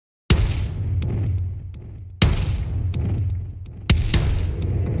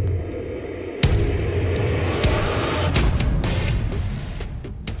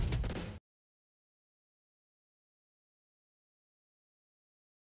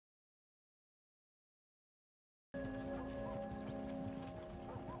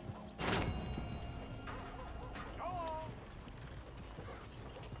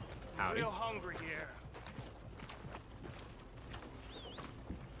Howdy. Real hungry here.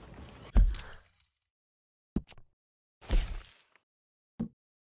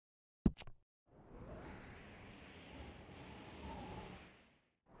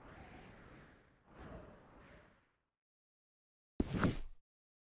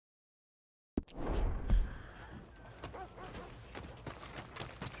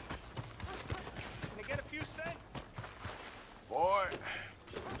 Can I get a few cents? Boy.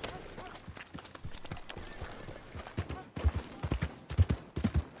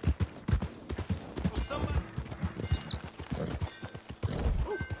 Will somebody...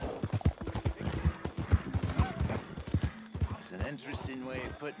 It's an interesting way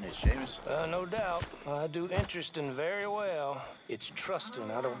of putting it, Seamus. No doubt. I do interesting very well. It's trusting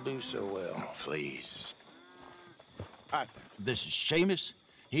I don't do so well. Please. Arthur, this is Seamus.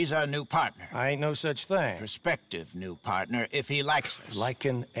 He's our new partner. I ain't no such thing. Prospective new partner, if he likes us.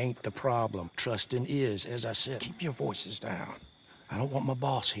 Liking ain't the problem. Trusting is, as I said. Keep your voices down. I don't want my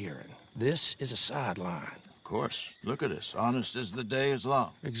boss hearing. This is a sideline. Of course. Look at us. Honest as the day is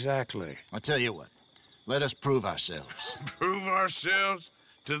long. Exactly. I'll tell you what. Let us prove ourselves. Prove ourselves?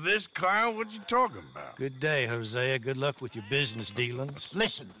 To this clown? What you talking about? Good day, Hosea. Good luck with your business dealings.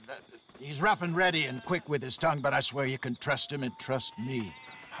 Listen, he's rough and ready and quick with his tongue, but I swear you can trust him and trust me.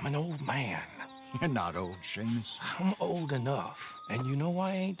 I'm an old man. You're not old, Seamus. I'm old enough. And you know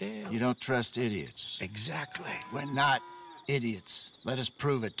I ain't dead. You don't trust idiots. Exactly. We're not idiots. Let us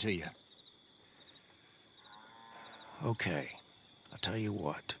prove it to you. Okay. I'll tell you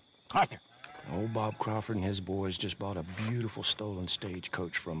what. Arthur. Old Bob Crawford and his boys just bought a beautiful stolen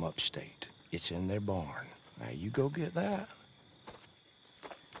stagecoach from upstate. It's in their barn. Now you go get that,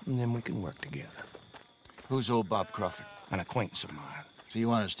 and then we can work together. Who's old Bob Crawford? An acquaintance of mine. So you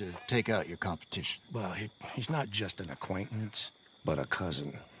want us to take out your competition? Well, he's not just an acquaintance, but a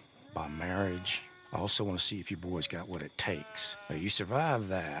cousin. By marriage. I also want to see if you boys got what it takes. Now, you survive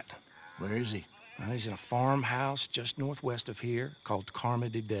that. Where is he? He's in a farmhouse just northwest of here called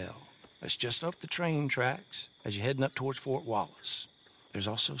Carmody Dell. It's just up the train tracks as you're heading up towards Fort Wallace. There's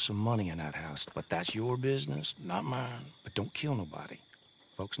also some money in that house, but that's your business, not mine. But don't kill nobody.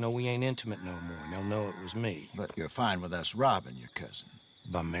 Folks know we ain't intimate no more, and they'll know it was me. But you're fine with us robbing your cousin.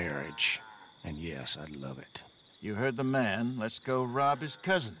 By marriage. And yes, I'd love it. You heard the man. Let's go rob his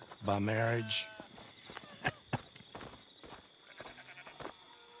cousin. By marriage.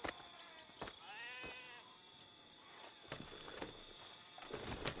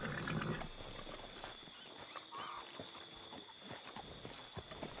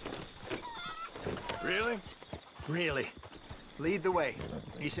 Really? Really. Lead the way.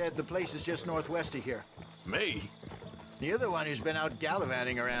 He said the place is just northwest of here. Me? You're the one who's been out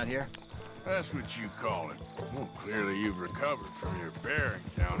gallivanting around here. That's what you call it. Well, clearly you've recovered from your bear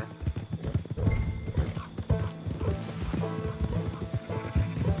encounter.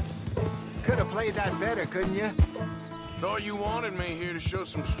 Could have played that better, couldn't you? Thought you wanted me here to show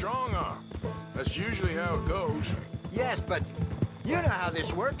some strong arm. That's usually how it goes. Yes, but you know how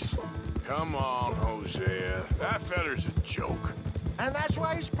this works. Come on, Hosea. That feller's a joke. And that's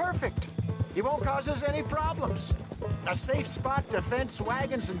why he's perfect. He won't cause us any problems. A safe spot to fence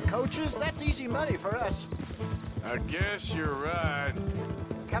wagons and coaches, that's easy money for us. I guess you're right.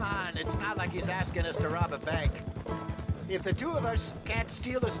 Come on, it's not like he's asking us to rob a bank. If the two of us can't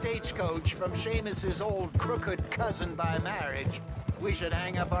steal a stagecoach from Seamus's old crooked cousin by marriage, we should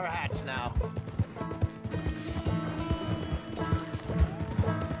hang up our hats now.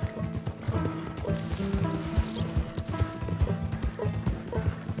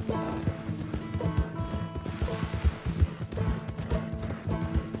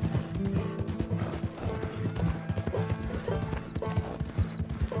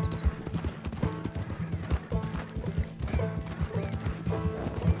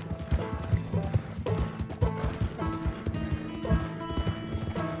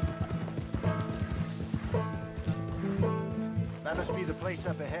 That must be the place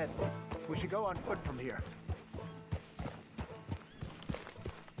up ahead. We should go on foot from here.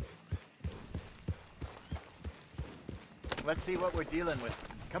 Let's see what we're dealing with.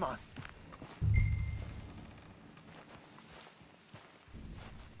 Come on.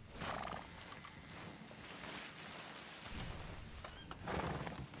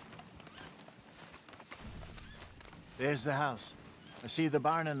 There's the house. I see the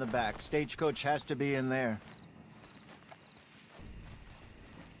barn in the back. Stagecoach has to be in there.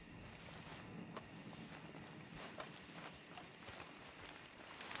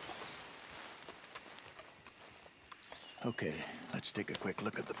 Okay, let's take a quick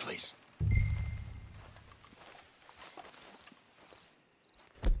look at the place.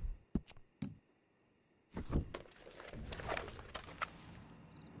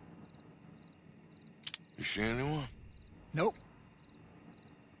 You see anyone? Nope.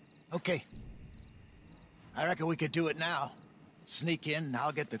 Okay. I reckon we could do it now. Sneak in,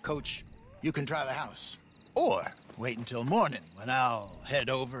 I'll get the coach. You can try the house. Or wait until morning when I'll head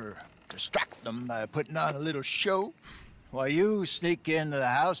over, distract them by putting on a little show, while you sneak into the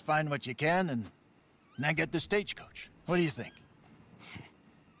house, find what you can, and then get the stagecoach. What do you think?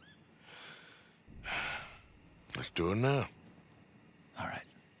 Let's do it now. All right.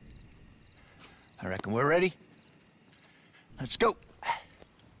 I reckon we're ready. Let's go.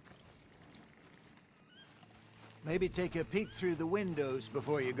 Maybe take a peek through the windows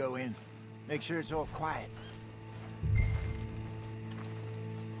before you go in. Make sure it's all quiet.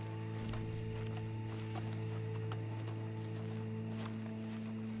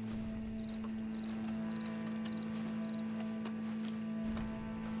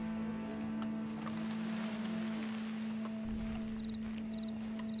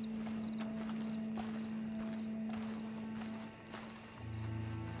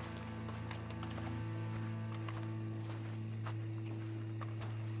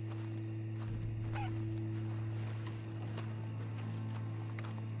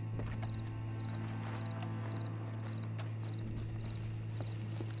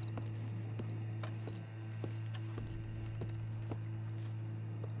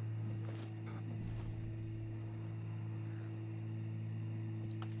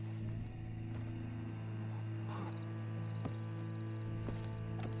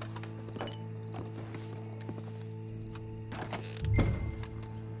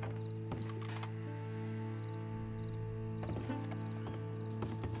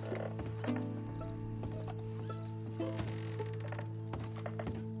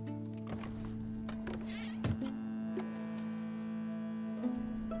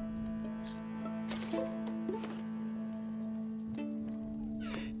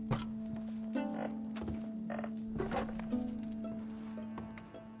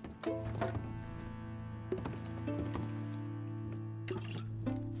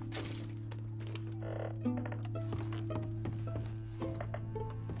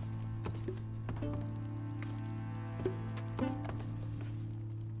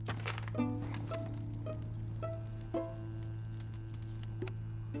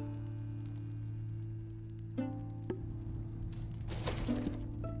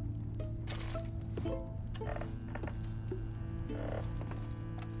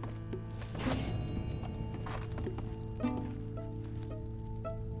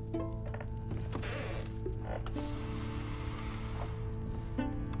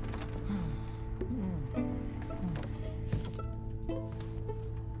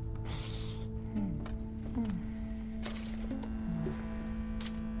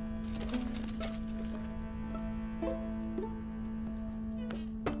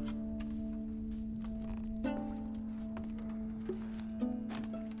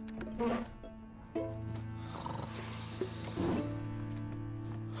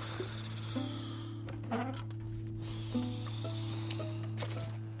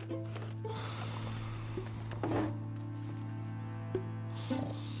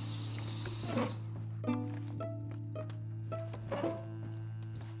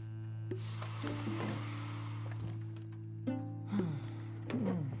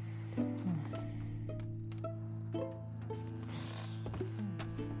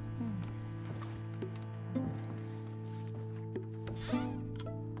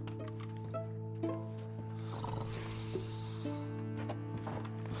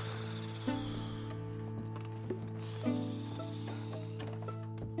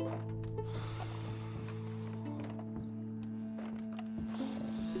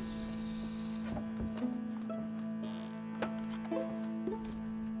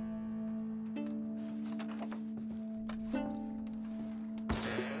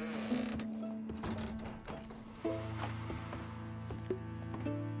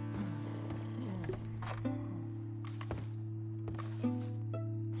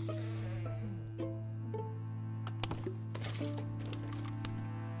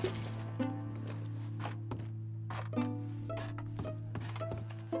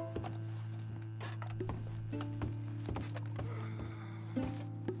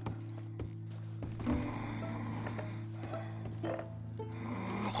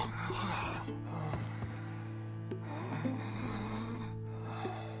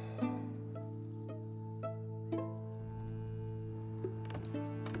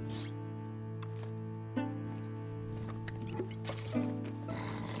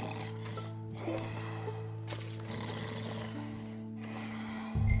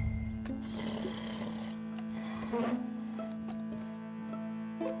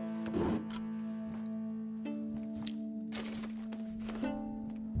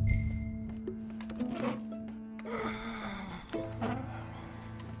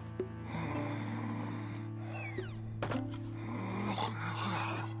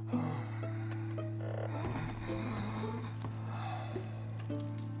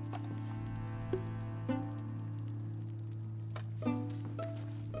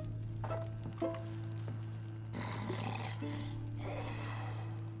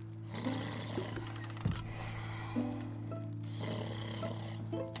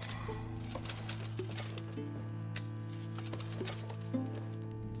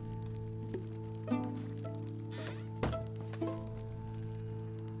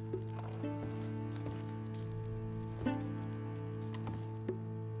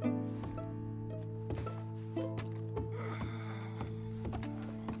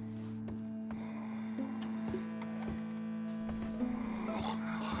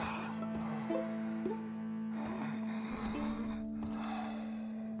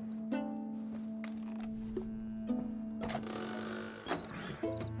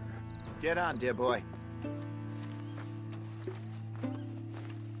 Get on, dear boy.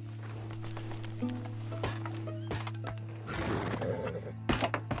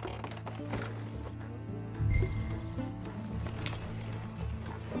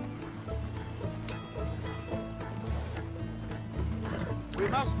 We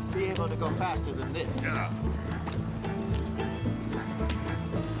must be able to go faster than this. Yeah.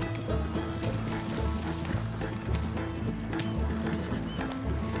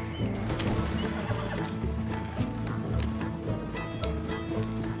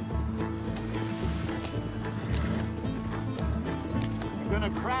 You're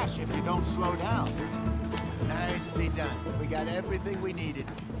gonna crash if you don't slow down. Nicely done. We got everything we needed.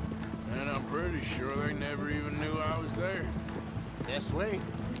 And I'm pretty sure they never even knew I was there. Best way.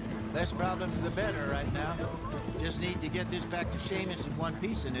 Less problems the better right now. Just need to get this back to Seamus in one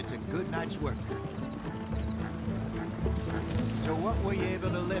piece and it's a good night's work. So what were you able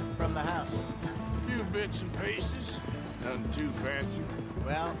to lift from the house? A few bits and pieces. Nothing too fancy.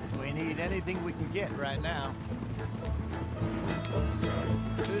 Well, we need anything we can get right now.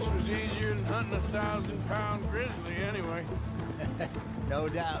 This was easier than hunting a 1,000-pound grizzly anyway. No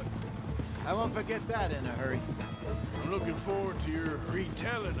doubt. I won't forget that in a hurry. I'm looking forward to your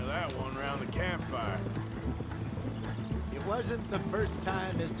retelling of that one around the campfire. It wasn't the first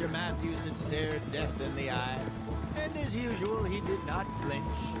time Mr. Matthews had stared death in the eye. And as usual, he did not flinch.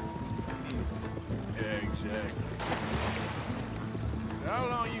 Yeah, exactly. How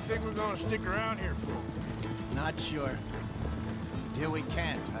long you think we're gonna stick around here for? Not sure. Till we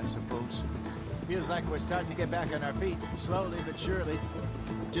can't, I suppose. Feels like we're starting to get back on our feet. Slowly but surely.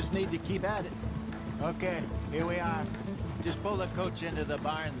 Just need to keep at it. Okay, here we are. Just pull the coach into the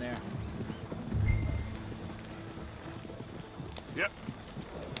barn there. Yep.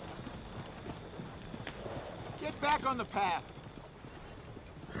 Get back on the path.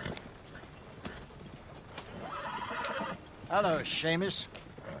 Hello, Seamus.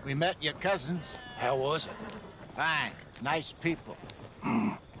 We met your cousins. How was it? Fine. Nice people.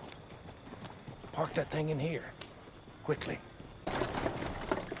 Park that thing in here. Quickly.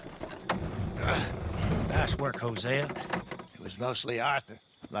 Nice work, Hosea. It was mostly Arthur.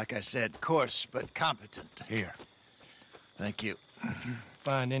 Like I said, coarse but competent. Here. Thank you.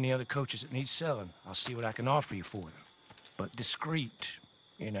 Find any other coaches that need selling. I'll see what I can offer you for them. But discreet,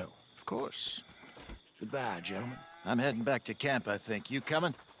 you know. Of course. Goodbye, gentlemen. I'm heading back to camp, I think. You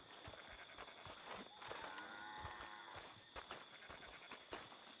coming?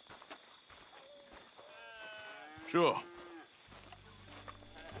 Sure.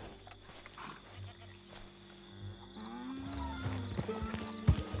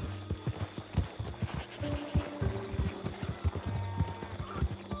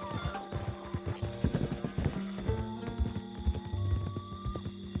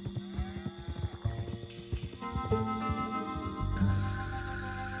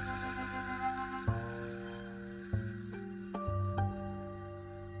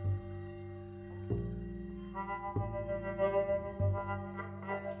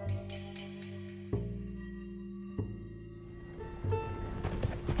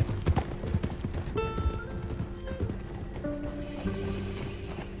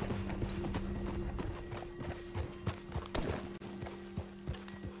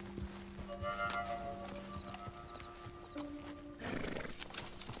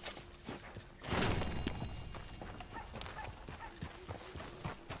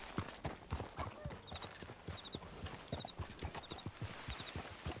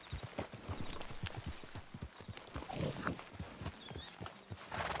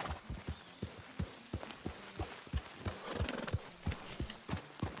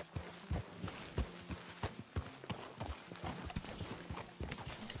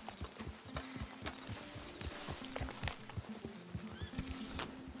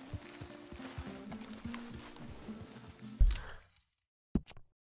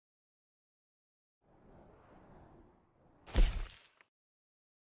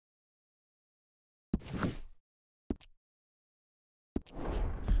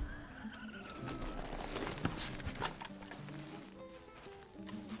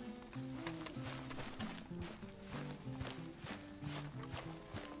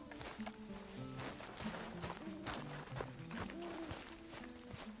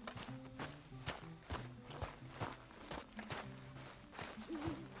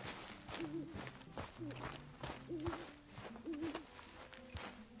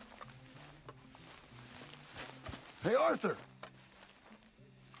 Hey, Arthur!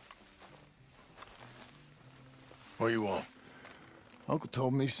 What do you want? Uncle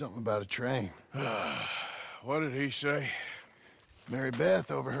told me something about a train. What did he say? Mary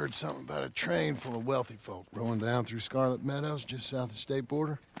Beth overheard something about a train full of wealthy folk rolling down through Scarlet Meadows just south of the state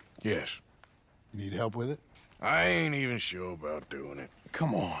border. Yes. You need help with it? I ain't even sure about doing it.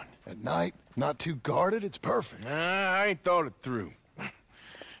 Come on. At night, not too guarded, it's perfect. Nah, I ain't thought it through.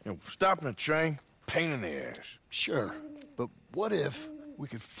 Stopping a train, pain in the ass. Sure, but what if we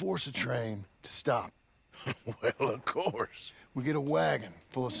could force a train to stop? Well, of course. We get a wagon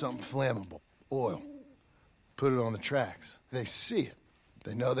full of something flammable, oil. Put it on the tracks. They see it.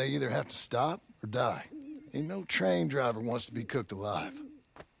 They know they either have to stop or die. Ain't no train driver wants to be cooked alive.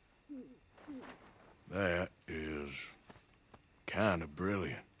 That is kind of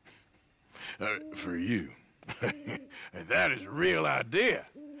brilliant. For you. That is a real idea.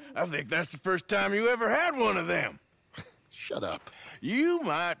 I think that's the first time you ever had one of them. Shut up. You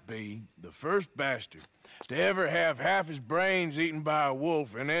might be the first bastard to ever have half his brains eaten by a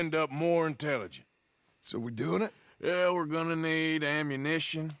wolf and end up more intelligent. So we doing it? Yeah, we're gonna need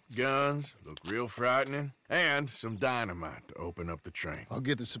ammunition, guns, look real frightening, and some dynamite to open up the train. I'll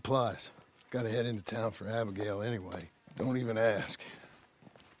get the supplies. Gotta head into town for Abigail anyway. Don't even ask.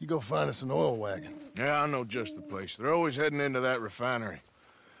 You go find us an oil wagon. Yeah, I know just the place. They're always heading into that refinery.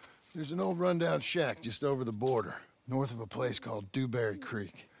 There's an old rundown shack just over the border, north of a place called Dewberry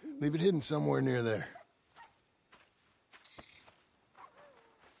Creek. Leave it hidden somewhere near there.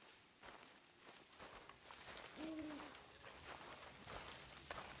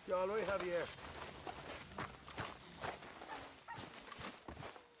 Luis Javier.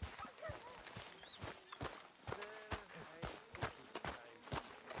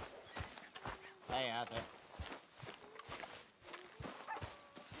 Hey, Arthur.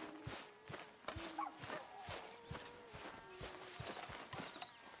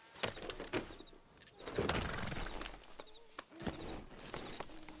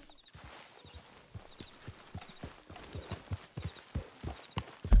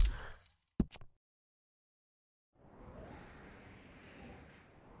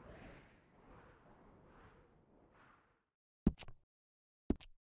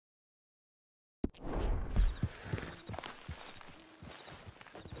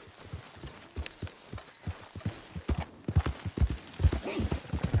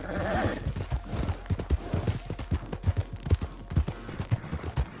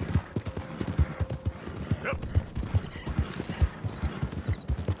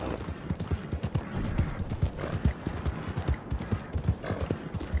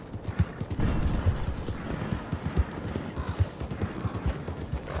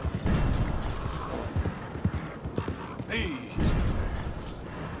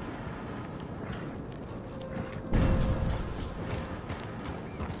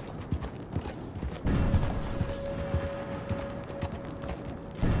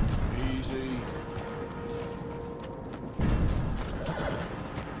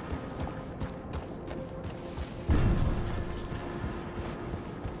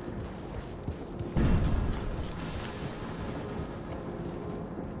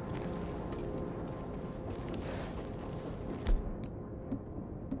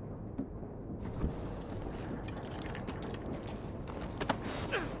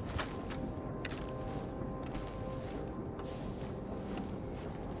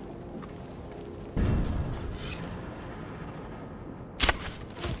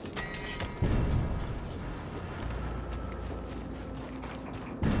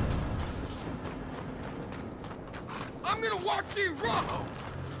 I'm gonna watch you run!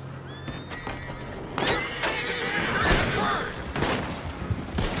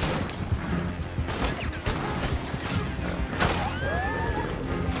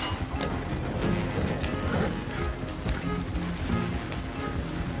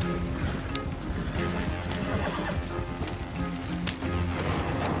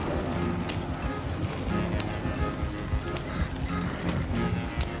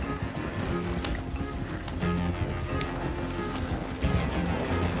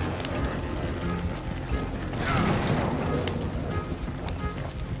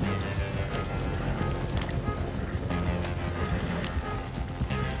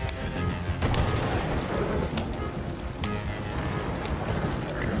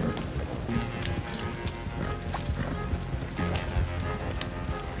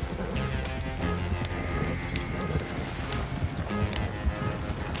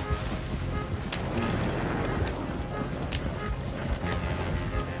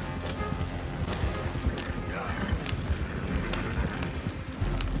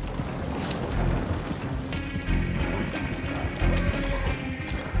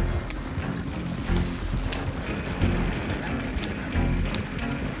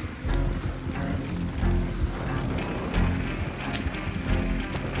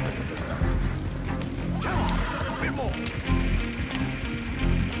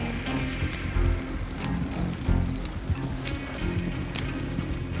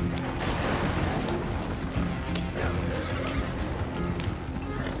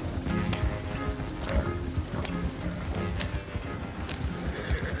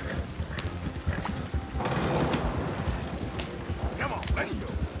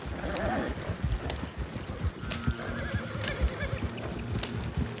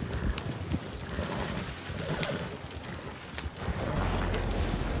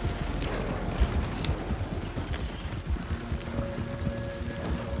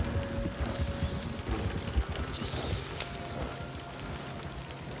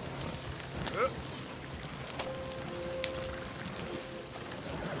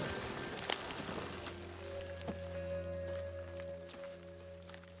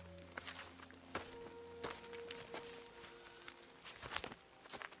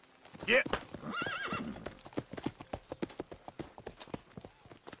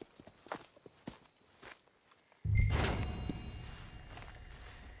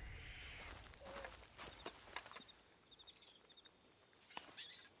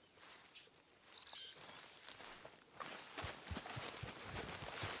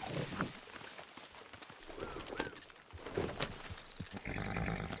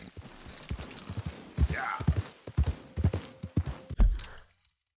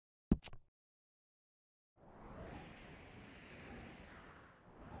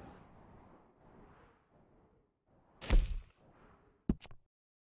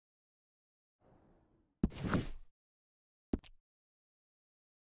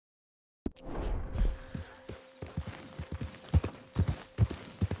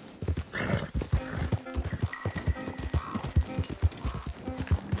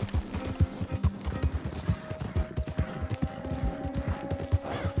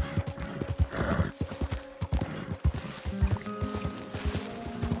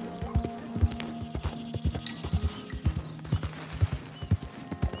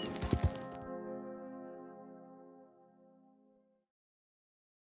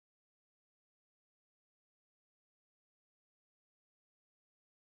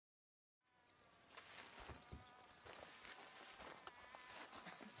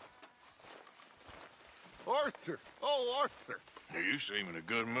 Arthur. Oh, Arthur. You seem in a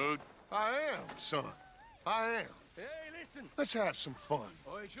good mood. I am, son. I am. Hey, listen. Let's have some fun.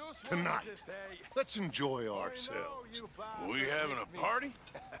 I just Tonight. wanted to say, Let's enjoy I know ourselves. you bastard We having missed a me. party?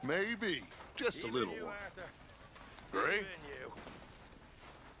 Maybe. Just a Even little you, one. Arthur. Great. Even you.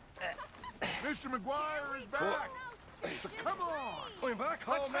 Mr. McGuire is back. So come on. I'm back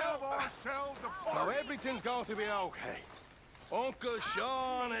Let's home now. have ourselves a Now party. everything's going to be okay. Uncle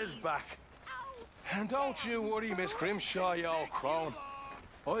Sean is back. And don't you worry, Miss Grimshaw, you old crone.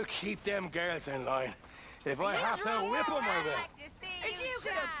 I'll keep them girls in line. If I have to whip them, I will. And you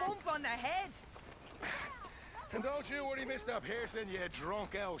got a bump on the head. And don't you worry, Mr. Pearson, you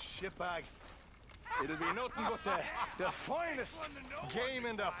drunk old shitbag. It'll be nothing but the finest game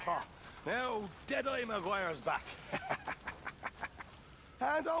in the pot. Now, Deadeye McGuire's back.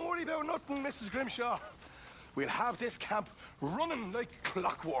 And don't worry about nothing, Mrs. Grimshaw. We'll have this camp running like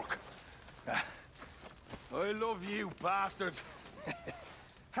clockwork. I love you bastards.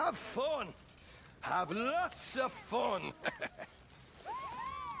 Have fun. Have lots of fun.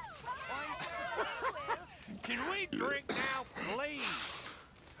 Can we drink now, please?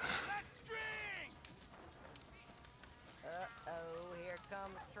 Let's drink! Uh-oh, here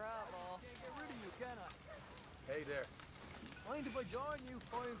comes trouble. Hey there. Mind if I join you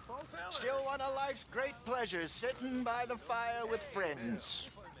fine folks? Still one of life's great pleasures, sitting by the fire with friends.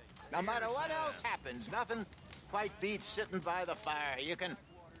 No matter what else happens, nothing quite beats sitting by the fire. You can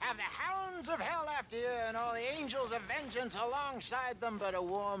have the hounds of hell after you and all the angels of vengeance alongside them, but a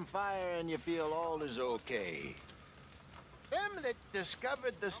warm fire and you feel all is okay. Them that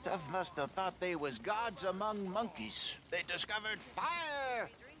discovered the stuff must have thought they was gods among monkeys. They discovered fire.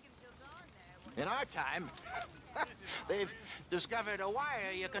 In our time, they've discovered a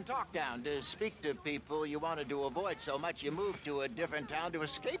wire you can talk down to speak to people you wanted to avoid so much you moved to a different town to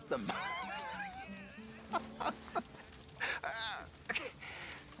escape them.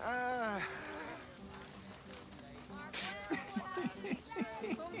 Some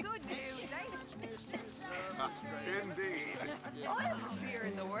good news, eh? Indeed. I was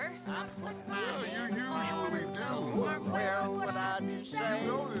fearing the worst. Well, you usually do. Well, what I do say, You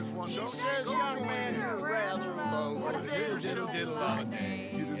know this one, don't says you? young man you're rather low. What a diddle diddle diddle all day.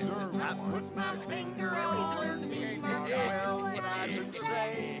 You deserve I put my finger on the well, what I should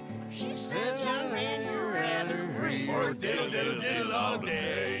say. She says, young man, you're rather free. Or diddle diddle diddle all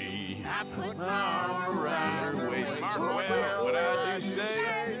day. I put my arm around her waist. Well, what I do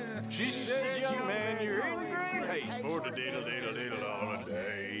say. She says, young man, you're in great haste for the diddle diddle diddle all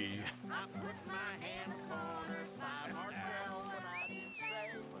day. I put my hand upon her thigh. Mark down what I do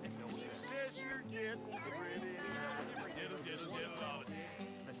say. She says you're getting pretty. Diddle diddle diddle all day.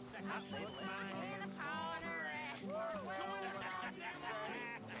 I put my hand upon her ass. Mark well what I do say.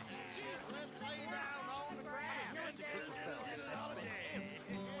 She slipped way down on the ground.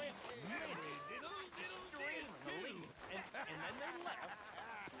 And then they left.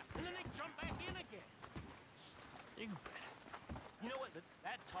 And then they jumped back in again. You know what?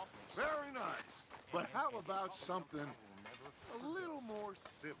 That talk. Very nice. But how about something a little more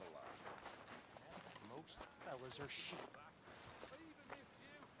civilized? Most fellas are sheep.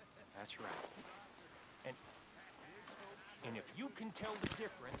 That's right. And if you can tell the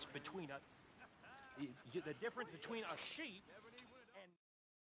difference between a sheep and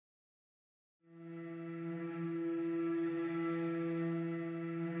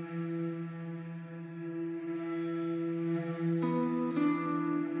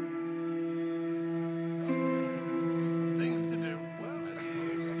Things to do. Well, I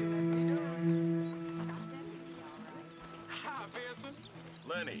suppose. Hi, Pearson.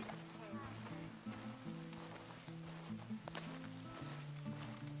 Lenny.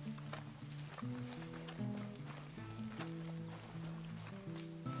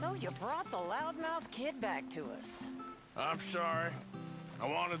 So you brought the loudmouth kid back to us. I'm sorry. I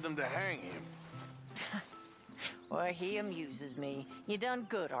wanted them to hang him. Well, he amuses me. You done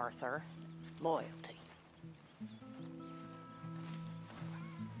good, Arthur. Loyalty.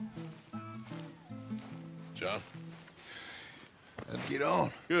 John? Let's get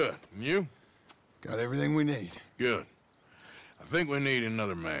on. Good. And you? Got everything we need. Good. I think we need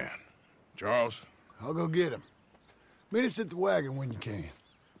another man. Charles? I'll go get him. Meet us at the wagon when you can.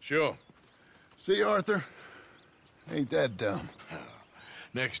 Sure. See, Arthur? Ain't that dumb.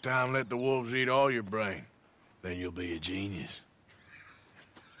 Next time, let the wolves eat all your brain. Then you'll be a genius.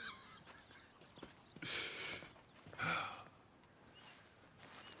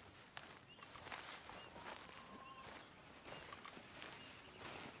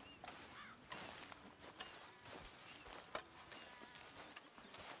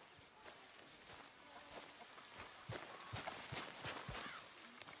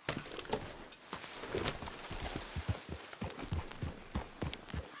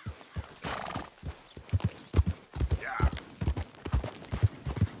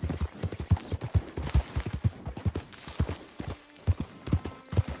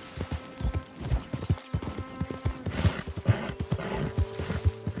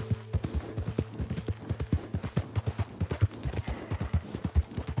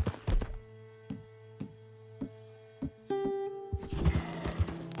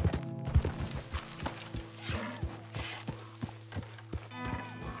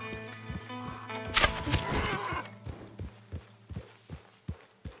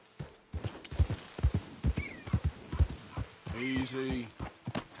 Easy.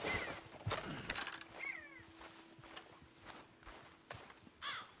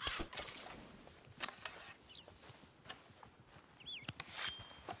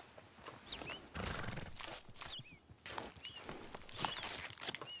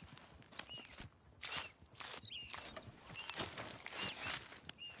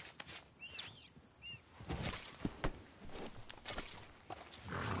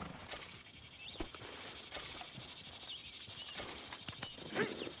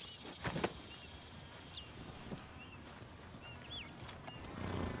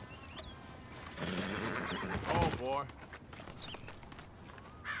 Boy.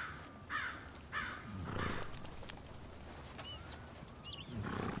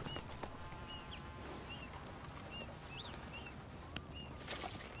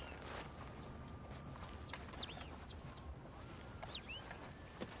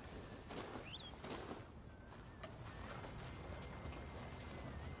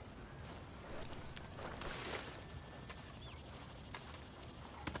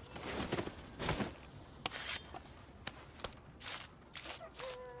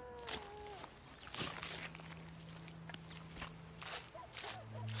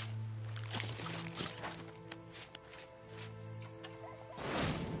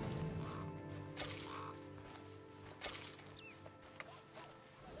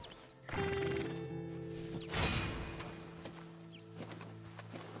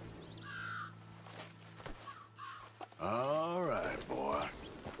 All right, boy.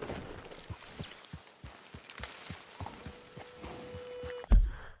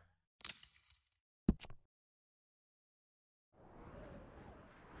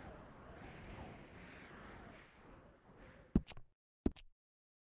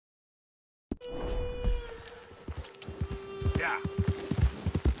 Yeah.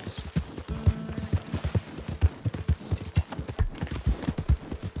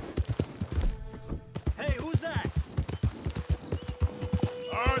 Hey, who's that?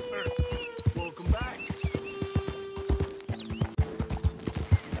 Arthur! Welcome back.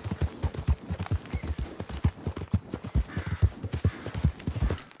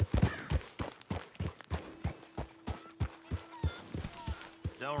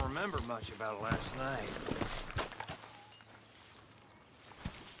 Don't remember much about last night.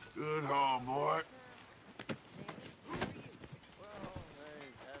 Good haul, boy.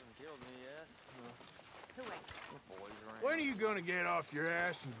 When are you gonna get off your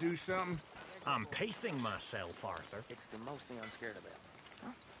ass and do something? I'm pacing myself, Arthur. It's the most thing I'm scared about.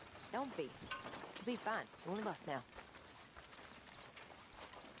 Huh? Don't be. You'll be fine. One of us now.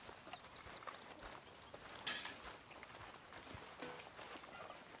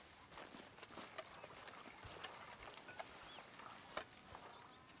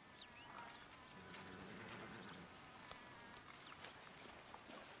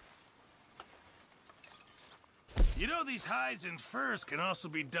 You know, these hides and furs can also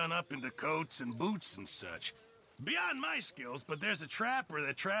be done up into coats and boots and such. Beyond my skills, but there's a trapper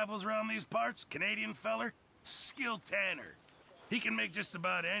that travels around these parts, Canadian feller, skilled tanner. He can make just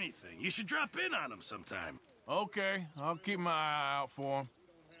about anything. You should drop in on him sometime. Okay, I'll keep my eye out for him.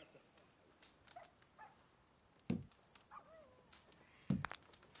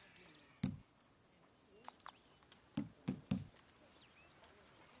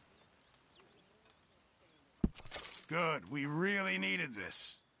 Good, we really needed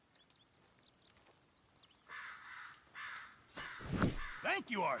this. Thank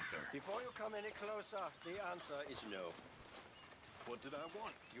you, Arthur. Before you come any closer, the answer is no. What did I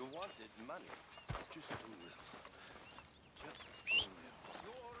want? You wanted money. Just a little. Just a little.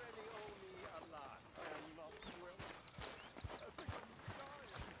 You already owe me a lot. I'm not well. I think I'm dying.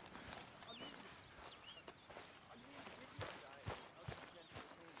 I need to get you dying.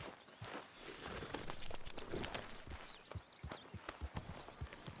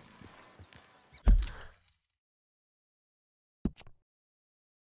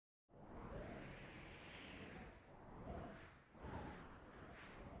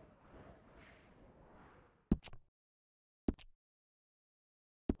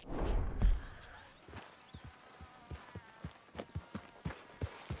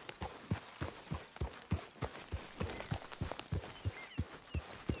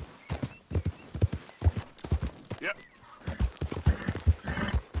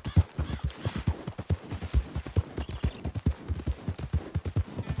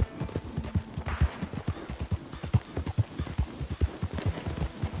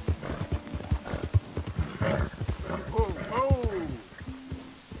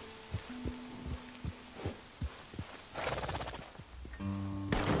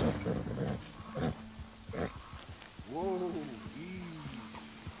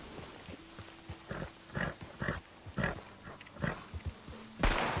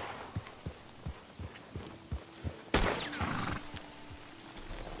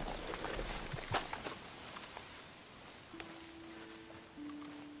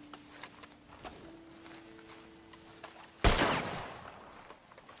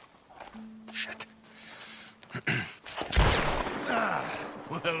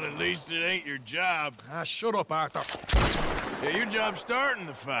 Well, at least it ain't your job. Ah, shut up, Arthur. Yeah, your job's starting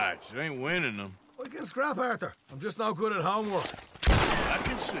the fights. It ain't winning them. I can scrap, Arthur. I'm just not good at homework. I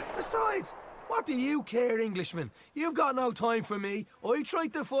can see. Besides, what do you care, Englishman? You've got no time for me. I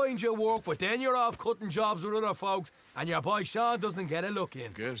tried to find you work, but then you're off cutting jobs with other folks, and your boy Sean doesn't get a look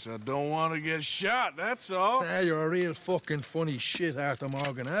in. Guess I don't want to get shot, that's all. Ah, you're a real fucking funny shit, Arthur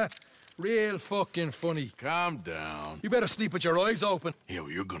Morgan, huh? Real fucking funny. Calm down. You better sleep with your eyes open. Yeah, well,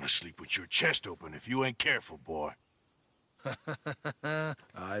 you're gonna sleep with your chest open if you ain't careful, boy.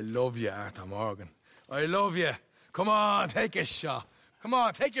 I love you, Arthur Morgan. I love you. Come on, take a shot. Come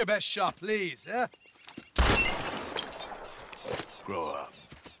on, take your best shot, please, eh? Grow up.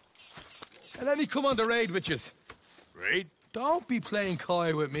 And let me come on the raid with yous. Raid? Don't be playing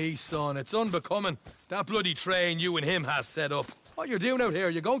coy with me, son. It's unbecoming. That bloody train you and him has set up. What you're doing out here,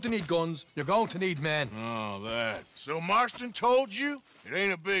 you're going to need guns, you're going to need men. Oh, that. So Marston told you? It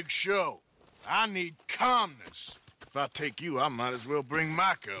ain't a big show. I need calmness. If I take you, I might as well bring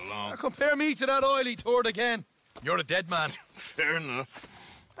Micah along. Now compare me to that oily turd again. You're a dead man. Fair enough.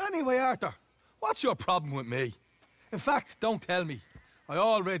 Anyway, Arthur, what's your problem with me? In fact, don't tell me. I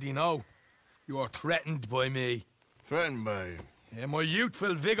already know. You're threatened by me. Threatened by you? Yeah, my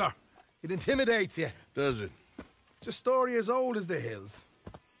youthful vigor. It intimidates you. Does it? It's a story as old as the hills.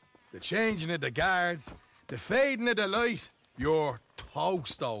 The changing of the guard, the fading of the light. You're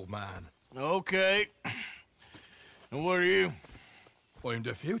toast, old man. Okay. And what are you? I'm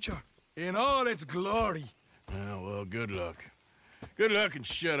the future, in all its glory. Oh, well, good luck. Good luck and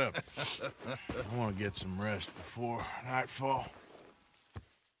shut up. I want to get some rest before nightfall.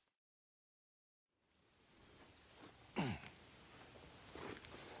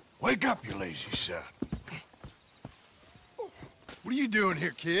 Wake up, you lazy sod. What are you doing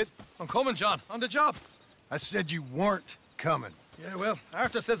here, kid? I'm coming, John. On the job. I said you weren't coming. Yeah, well,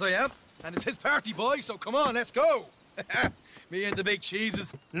 Arthur says I am. And it's his party, boy, so come on, let's go. Me and the big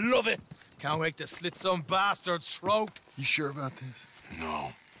cheeses. Love it. Can't wait to slit some bastard's throat. You sure about this?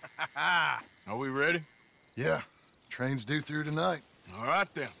 No. Are we ready? Yeah. Train's due through tonight. All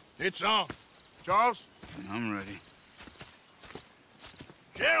right, then. It's on. Charles? I'm ready.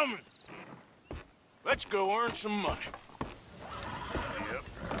 Gentlemen, let's go earn some money. Yep.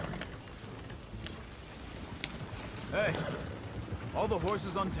 Hey, all the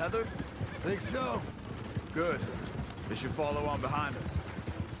horses untethered? Think so. Good. They should follow on behind us.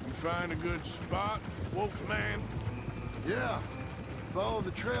 You find a good spot, Wolfman? Yeah. Follow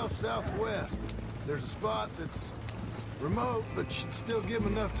the trail southwest. There's a spot that's remote, but should still give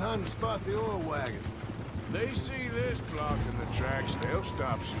them enough time to spot the oil wagon. They see this blocking the tracks, they'll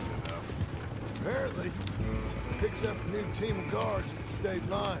stop soon enough. Apparently. Picks up a new team of guards at the state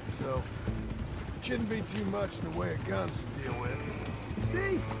line, so shouldn't be too much in the way of guns to deal with.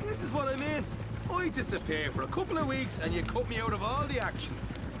 See, this is what I mean. I disappear for a couple of weeks and you cut me out of all the action.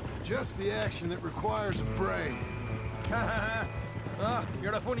 Just the action that requires a brain.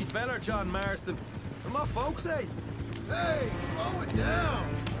 You're a funny feller, John Marston. From my folks, eh? Hey, slow it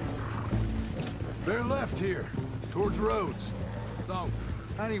down! They're left here, towards Rhodes. So,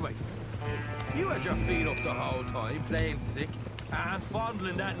 anyway, you had your feet up the whole time, playing sick, and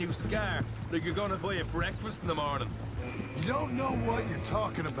fondling that new scar like you're gonna buy a breakfast in the morning. You don't know what you're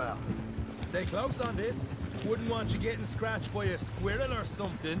talking about. Stay close on this. Wouldn't want you getting scratched by a squirrel or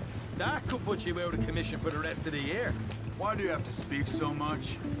something. That could put you out of commission for the rest of the year. Why do you have to speak so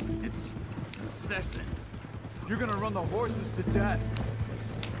much? It's incessant. You're gonna run the horses to death.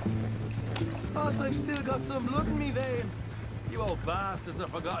 Boss, I've still got some blood in me veins. You old bastards have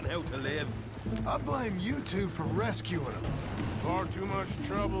forgotten how to live. I blame you two for rescuing them. Far too much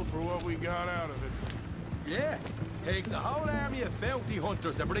trouble for what we got out of it. Yeah, takes a whole army of bounty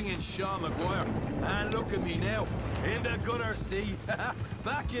hunters to bring in Sean McGuire. And look at me now, in the gunner seat.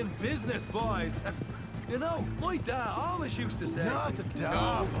 Back in business, boys. You know, my dad always used to say... Not the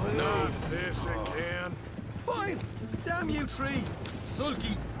dad, Not this again. Fine. Damn you three.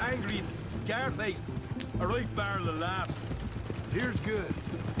 Sulky, angry, Scarface. A right barrel of laughs. Here's good.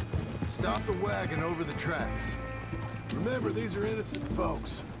 Stop the wagon over the tracks. Remember, these are innocent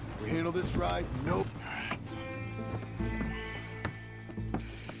folks. We handle this right, nope.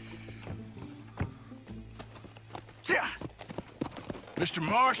 Mr.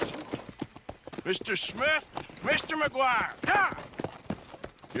 Marston, Mr. Smith, Mr. McGuire, ha!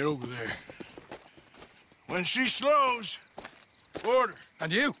 Get over there. When she slows, order.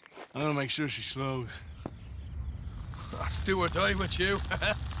 And you? I'm gonna make sure she slows. Let's do or die with you.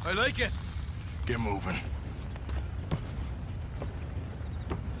 I like it. Get moving.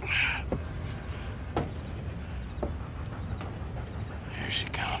 Here she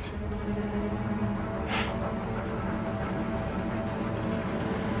comes.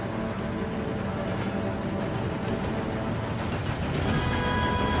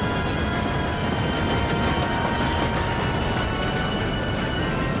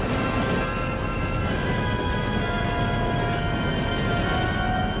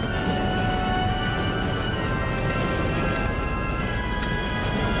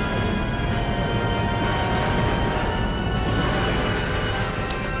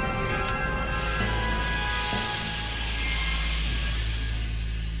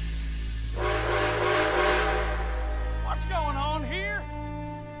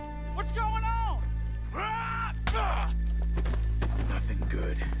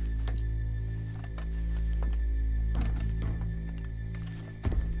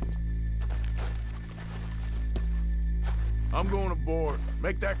 I'm going aboard.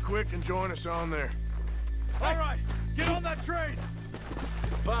 Make that quick and join us on there. All right, get on that train!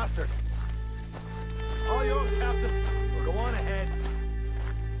 Bastard! All yours, Captain. We'll go on ahead.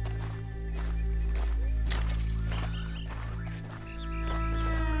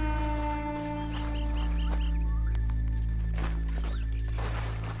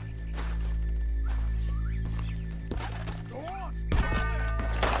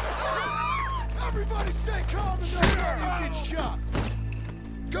 Everybody stay calm and don't get shot.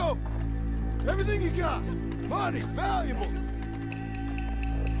 Go. Everything you got. Money, valuable.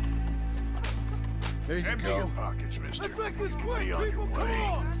 There you Empty go. your pockets, mister. Let's make this quick, Be on people. your Come way.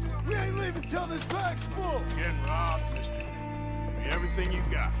 on. We ain't leaving till this bag's full. Getting robbed, mister. Give me everything you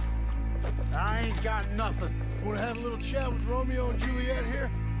got. I ain't got nothing. Want to have a little chat with Romeo and Juliet here?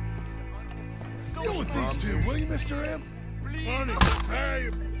 Go with these two, will you, Mr. M? Money,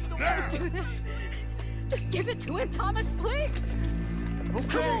 valuable. Now. Do this. Just give it to him, Thomas, please.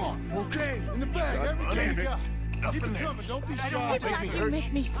 Okay, okay. In the bag, everything you got. Keep it coming, don't be shy. You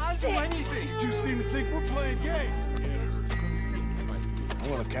make me I'll do sick. anything. These two seem to think we're playing games. I'm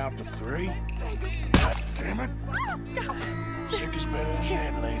gonna count to 3. God damn it. Sick is better than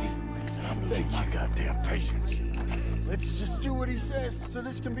dead, lady. I'm losing my goddamn patience. Let's just do what he says so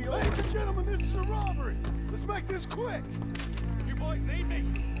this can be over. Ladies and gentlemen, this is a robbery. Let's make this quick. You boys need me?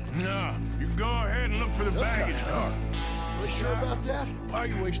 No, you go ahead and look for the baggage car. You sure about that? Why are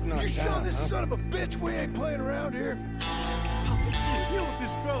you wasting our time? You sure this huh? son of a bitch we ain't playing around here? Deal with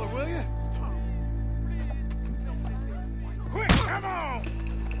this fella, will you? Quick, come on!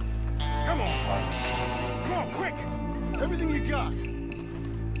 Come on, partner. Come on, quick! Everything you got.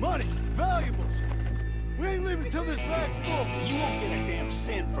 Money, valuables. We ain't leaving till this bag's full. You won't get a damn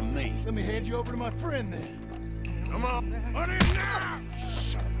cent from me. Let me hand you over to my friend then. Come on, money now!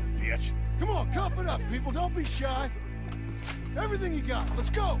 Son of a bitch. Come on, cup it up, people. Don't be shy. Everything you got. Let's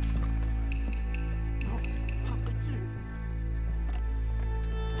go.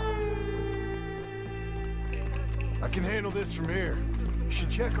 I can handle this from here. You should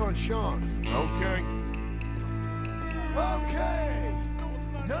check on Sean. Okay. Okay.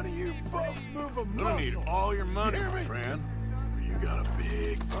 None of you folks move a I'm muscle. gonna need all your money, You hear my me? friend. You got a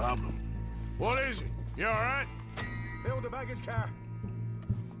big problem. What is it? You all right? Fill the baggage car.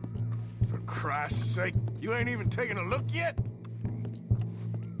 For Christ's sake, you ain't even taken a look yet?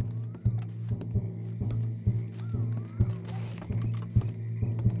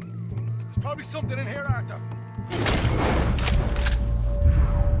 There's probably something in here, Arthur.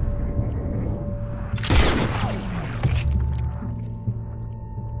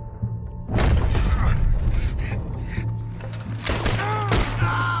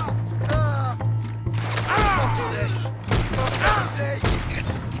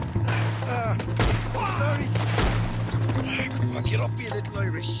 Get up, you little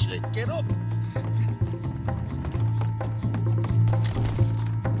Irish shit. Get up.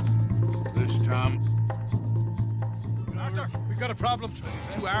 This time. Arthur, we've got a problem.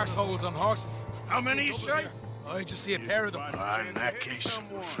 There's 2 arseholes on horses. How many you say? I just see a pair of them. All right, in that case,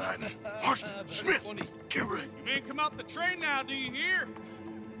 we're fighting. Marston, Smith, get ready. You men come out the train now, do you hear?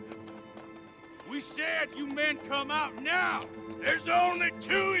 We said you men come out now. There's only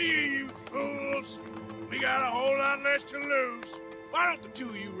 2 of you fools. We got a whole lot less to lose. Why don't the 2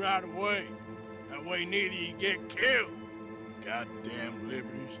 of you ride away? That way neither of you get killed. Goddamn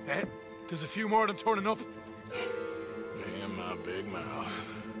liberties. Eh? There's a few more of them turning up. Me and my big mouth.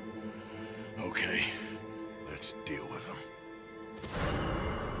 Okay, let's deal with them.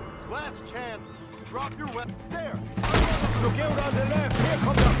 Last chance. Drop your weapon. There. Look out on the left. Here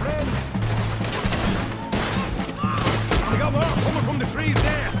come our friends. We got more coming from the trees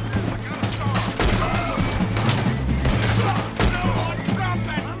there.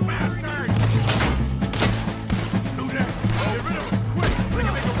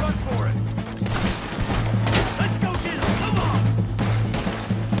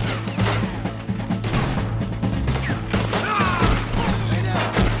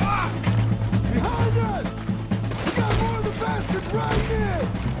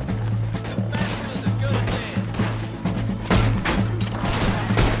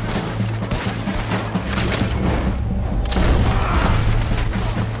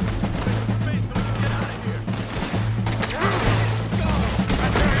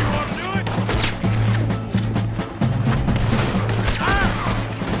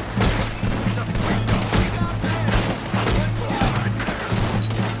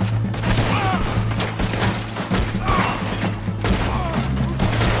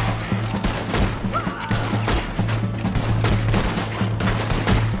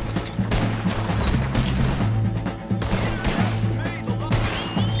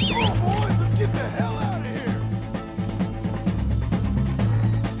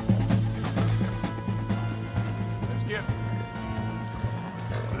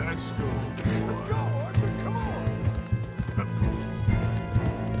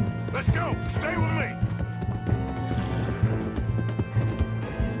 Let's go. Stay with me.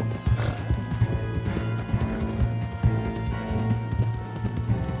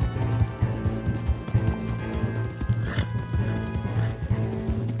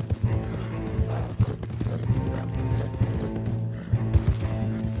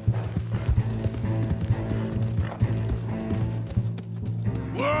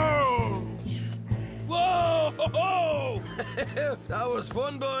 That was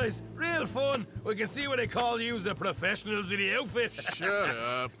fun, boys. Real fun. We can see what they call you the professionals of the outfit. Shut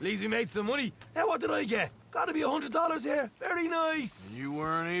up. At least we made some money. Hey, what did I get? Gotta be $100 here. Very nice. You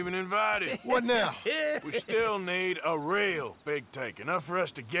weren't even invited. What now? We still need a real big take. Enough for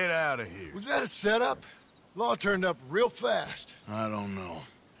us to get out of here. Was that a setup? Law turned up real fast. I don't know.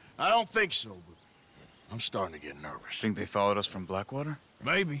 I don't think so, but I'm starting to get nervous. Think they followed us from Blackwater?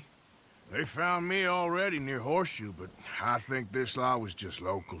 Maybe. They found me already near Horseshoe, but I think this lot was just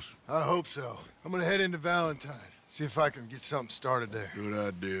locals. I hope so. I'm gonna head into Valentine. See if I can get something started there. Good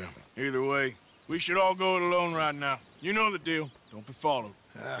idea. Either way, we should all go it alone right now. You know the deal. Don't be followed.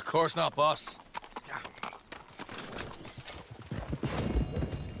 Of course not, boss.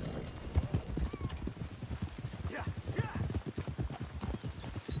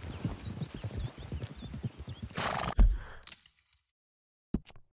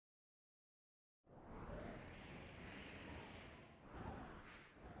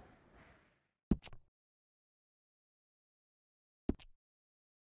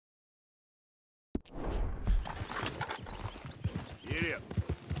 Get up.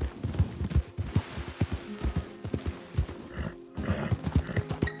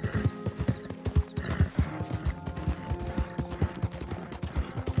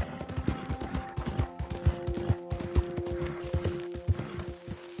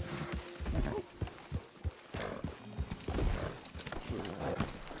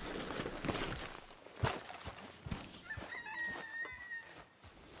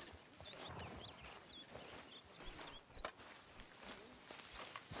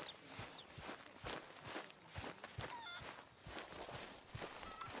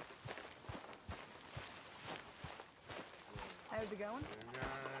 How's it going?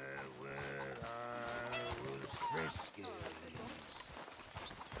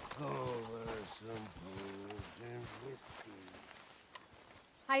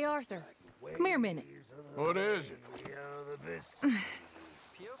 Hey, Arthur. Come here a minute. What is it?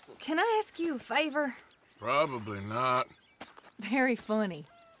 Can I ask you a favor? Probably not. Very funny.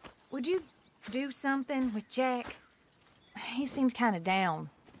 Would you do something with Jack? He seems kind of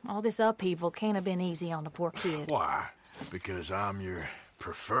down. All this upheaval can't have been easy on the poor kid. Why? Because I'm your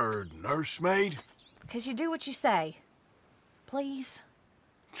preferred nursemaid? Because you do what you say. Please?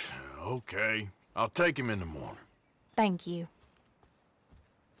 Okay. I'll take him in the morning. Thank you.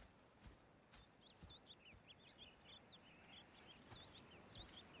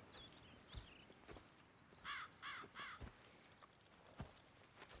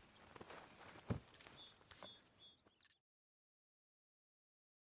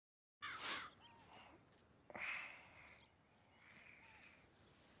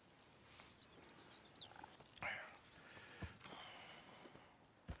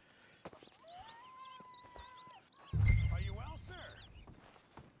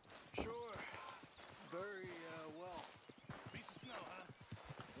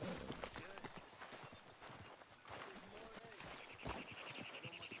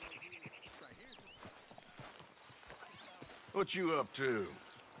 What you up to?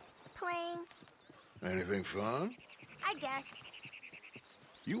 Playing. Anything fun? I guess.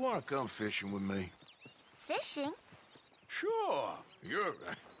 You want to come fishing with me? Fishing? Sure.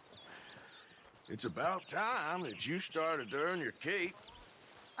 It's about time that you started to earn your keep.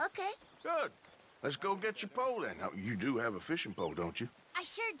 Okay. Good. Let's go get your pole then. Now, you do have a fishing pole, don't you? I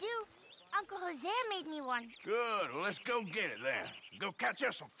sure do. Uncle Jose made me one. Good. Well, let's go get it then. Go catch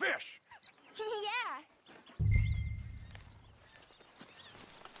us some fish. Yeah.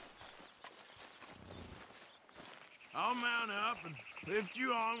 I'll mount up and lift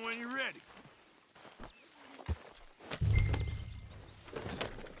you on when you're ready.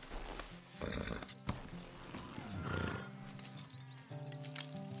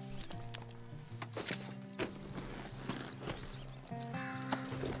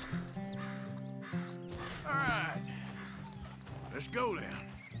 All right. Let's go then.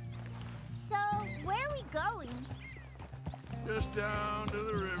 So, where are we going? Just down to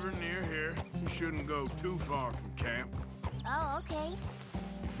the river near here. You shouldn't go too far from camp. Oh, okay.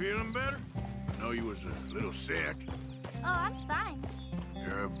 You feeling better? I know you was a little sick. Oh, I'm fine.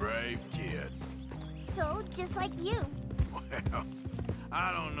 You're a brave kid. So, just like you. Well,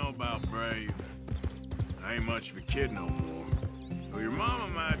 I don't know about brave. I ain't much of a kid no more. Well, your mama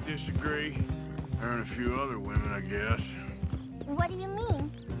might disagree. Her and a few other women, I guess. What do you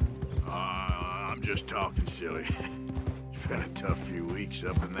mean? I'm just talking silly. It's been a tough few weeks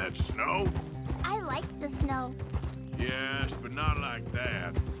up in that snow. I like the snow. Yes, but not like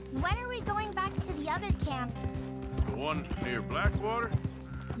that. When are we going back to the other camp? The one near Blackwater?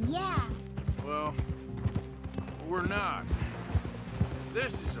 Yeah. Well, we're not.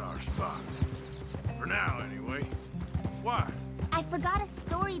 This is our spot. For now, anyway. Why? I forgot a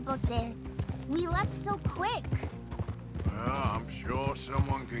storybook there. We left so quick. Well, I'm sure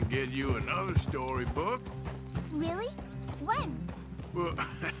someone can get you another storybook. Really? When? Well,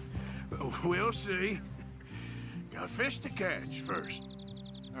 we'll see. Got fish to catch first.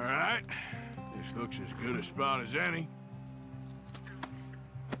 All right. This looks as good a spot as any.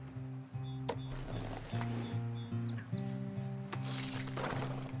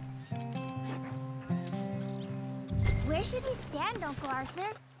 Where should we stand, Uncle Arthur?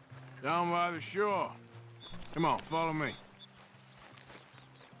 Down by the shore. Come on, follow me.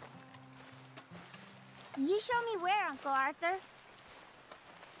 You show me where, Uncle Arthur.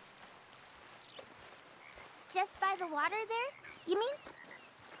 Just by the water there, you mean?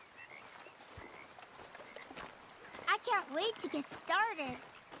 I can't wait to get started.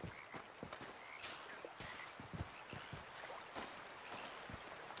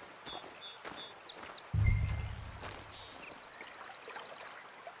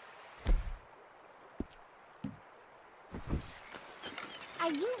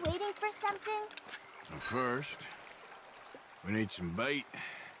 Are you waiting for something? First, we need some bait.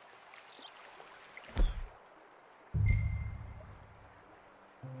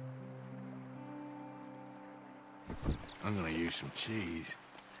 I'm gonna use some cheese.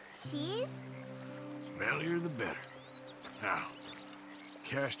 Cheese? Smellier the better. Now,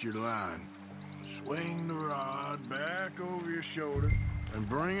 cast your line. Swing the rod back over your shoulder and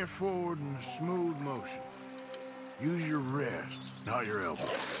bring it forward in a smooth motion. Use your wrist, not your elbow.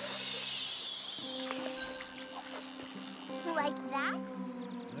 Like that?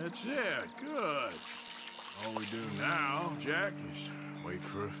 That's it. Good. All we do now, Jack, is wait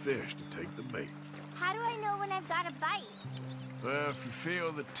for a fish to take the bait. How do I know when I've got a bite? Well, if you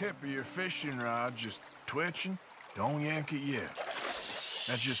feel the tip of your fishing rod just twitching, don't yank it yet.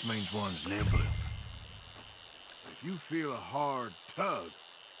 That just means one's nibbling. If you feel a hard tug,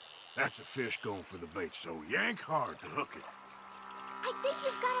 that's a fish going for the bait, so yank hard to hook it. I think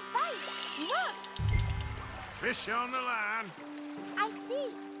you've got a bite. Look! Fish on the line. I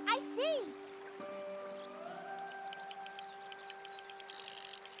see. I see.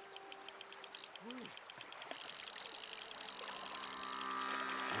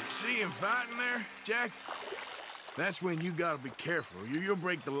 See him fighting there, Jack? That's when you gotta be careful. You'll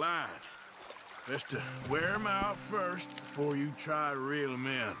break the line. Best to wear him out first before you try to reel him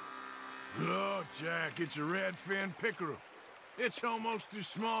in. Look, Jack, it's a red-fin pickerel. It's almost as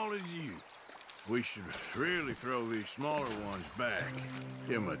small as you. We should really throw these smaller ones back.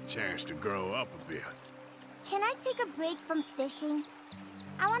 Give them a chance to grow up a bit. Can I take a break from fishing?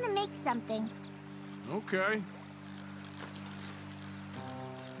 I want to make something. Okay.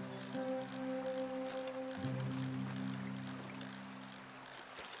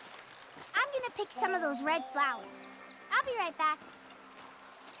 I'm gonna pick some of those red flowers. I'll be right back.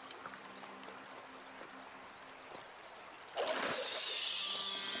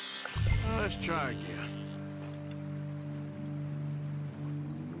 Let's try again.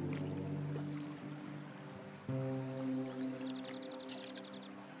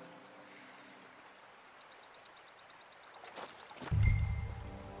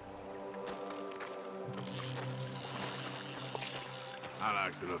 I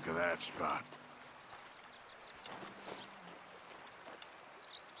like the look of that spot.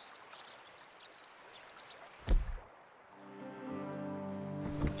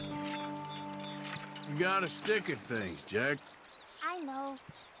 You gotta stick at things, Jack. I know.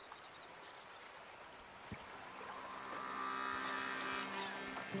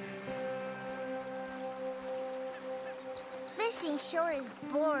 Fishing sure is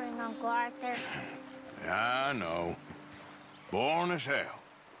boring, Uncle Arthur. Yeah, I know. Boring as hell.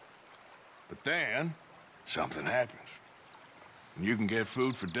 But then, something happens. And you can get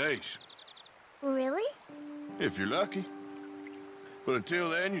food for days. Really? If you're lucky. But until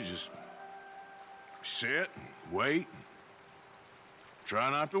then, you just sit and wait. And try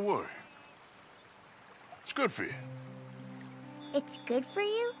not to worry. It's good for you. It's good for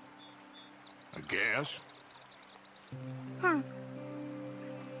you? I guess. Huh.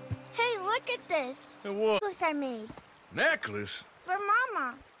 Hey, look at this. What? Necklace I made. Necklace? For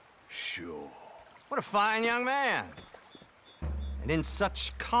Sure. What a fine young man. And in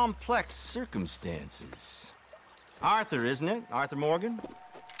such complex circumstances. Arthur, isn't it? Arthur Morgan?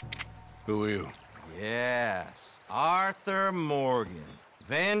 Who are you? Yes, Arthur Morgan.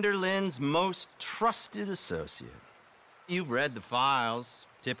 Van der Linde's most trusted associate. You've read the files.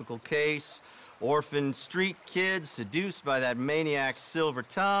 Typical case. Orphaned street kid seduced by that maniac's silver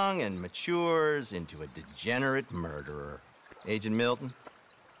tongue and matures into a degenerate murderer. Agent Milton?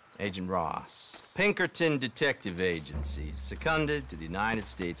 Agent Ross. Pinkerton Detective Agency, seconded to the United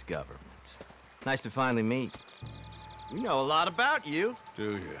States government. Nice to finally meet. We know a lot about you.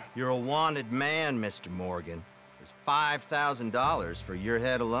 Do you? You're a wanted man, Mr. Morgan. There's $5,000 for your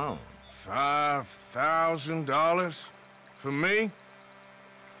head alone. $5,000? For me?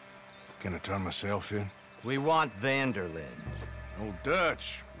 Can I turn myself in? We want Van der Linde. Oh,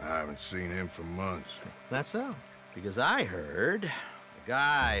 Dutch. I haven't seen him for months. That's so. Because I heard a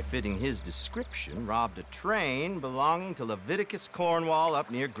guy fitting his description robbed a train belonging to Leviticus Cornwall up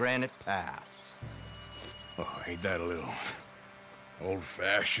near Granite Pass. Oh, ain't that a little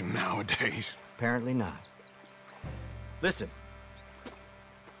old-fashioned nowadays? Apparently not. Listen.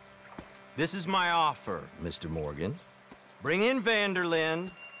 This is my offer, Mr. Morgan. Bring in Van der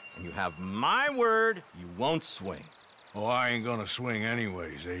Linde, and you have my word you won't swing. Oh, I ain't gonna swing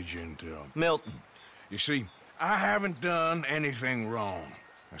anyways, Agent, Milton. You see, I haven't done anything wrong,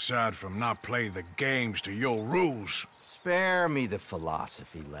 aside from not playing the games to your rules. Spare me the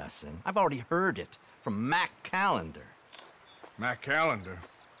philosophy lesson. I've already heard it from Mac Callender. Mac Callender?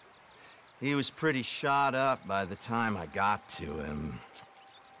 He was pretty shot up by the time I got to him.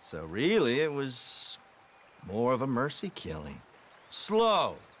 So really, it was more of a mercy killing.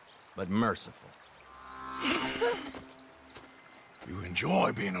 Slow, but merciful. You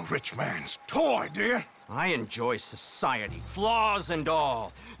enjoy being a rich man's toy, dear? I enjoy society, flaws and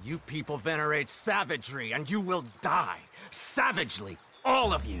all. You people venerate savagery, and you will die. Savagely,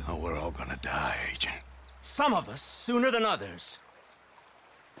 all of you. Oh, we're all gonna die, Agent. Some of us sooner than others.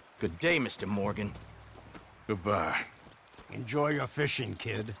 Good day, Mr. Morgan. Goodbye. Enjoy your fishing,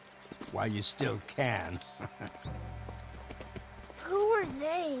 kid, while you still can. Who are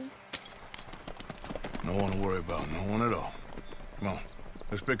they? No one to worry about, no one at all. Come on,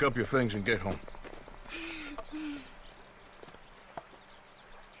 let's pick up your things and get home.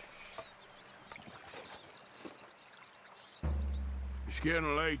 It's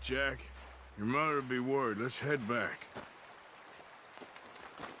getting late, Jack. Your mother'll be worried. Let's head back.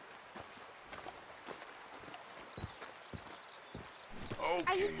 Okay,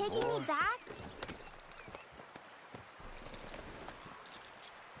 are you taking me back?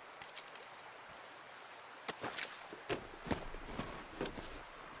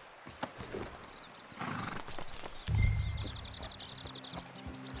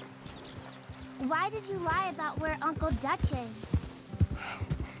 Why did you lie about where Uncle Dutch is?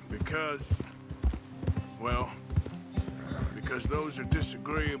 Because those are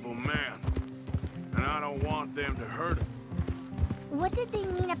disagreeable men, and I don't want them to hurt him. What did they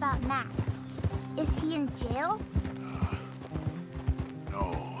mean about Mac? Is he in jail?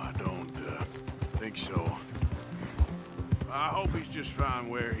 No, I don't think so. I hope he's just fine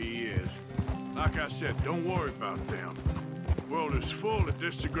where he is. Like I said, don't worry about them. The world is full of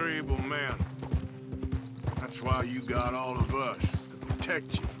disagreeable men. That's why you got all of us, to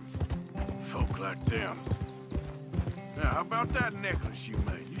protect you from folk like them. Now, how about that necklace you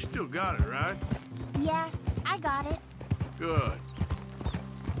made? You still got it, right? Yeah, I got it. Good.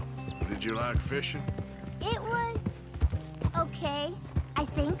 Did you like fishing? It was okay, I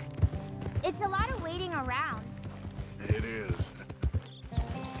think. It's a lot of waiting around. It is.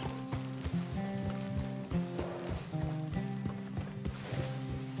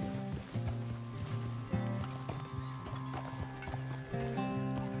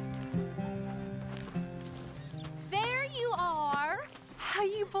 There you are. How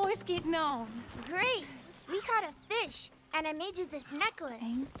you boys getting on? Great. We caught a fish, and I made you this necklace.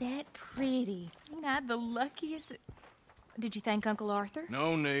 Ain't that pretty? Ain't I the luckiest? Did you thank Uncle Arthur?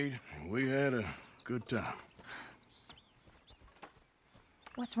 No need. We had a good time.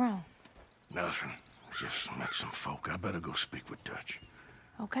 What's wrong? Nothing. Just met some folk. I better go speak with Dutch.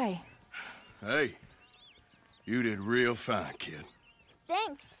 Okay. Hey, you did real fine, kid.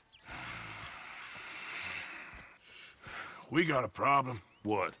 Thanks. We got a problem.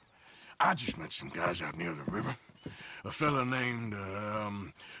 What? I just met some guys out near the river. A fella named,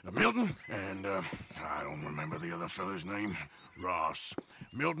 Milton, and, I don't remember the other fella's name. Ross.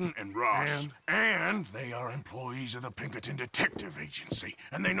 Milton and Ross. And they are employees of the Pinkerton Detective Agency.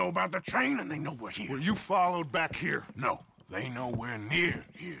 And they know about the train, and they know we're here. Were you followed back here? No. They nowhere near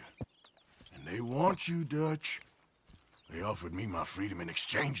here. And they want you, Dutch. They offered me my freedom in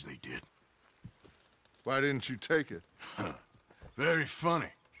exchange, they did. Why didn't you take it? Very funny.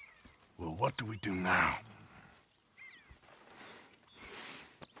 Well, what do we do now?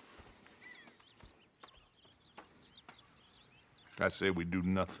 I say we do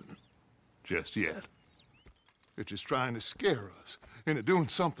nothing. Just yet. They're just trying to scare us into doing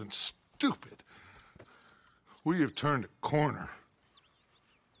something stupid. We have turned a corner.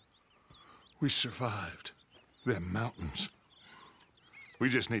 We survived them mountains. We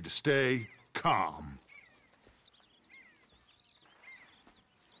just need to stay calm.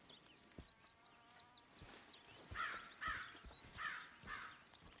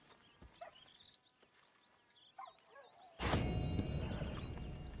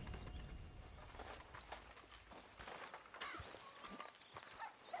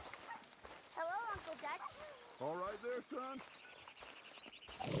 Hello, Uncle Dutch. All right there, son?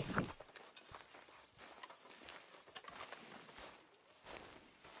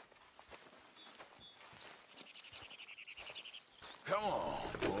 Come on,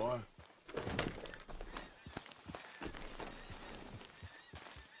 boy.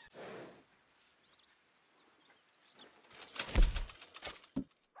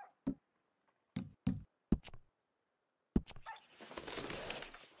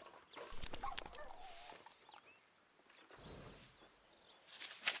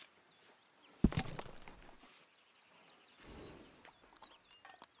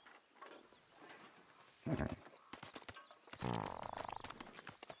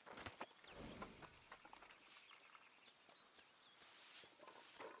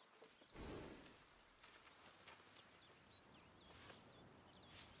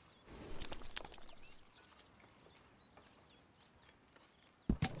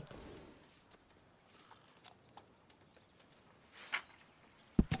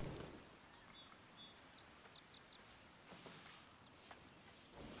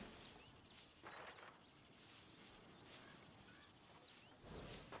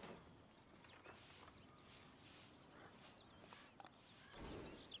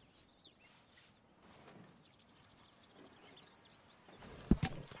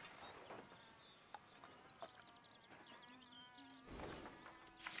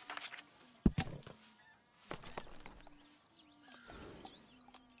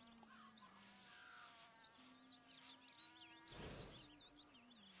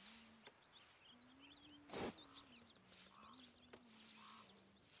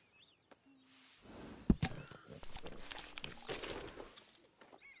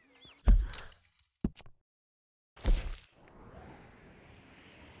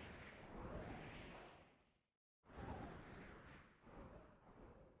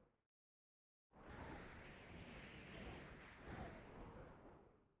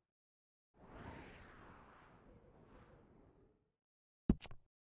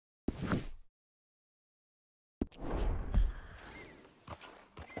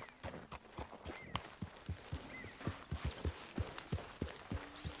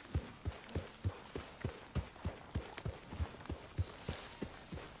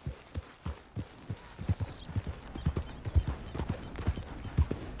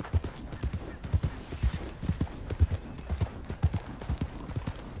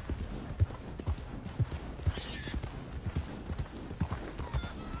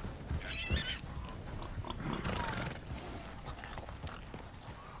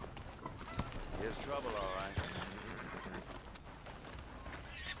 Trouble, all right.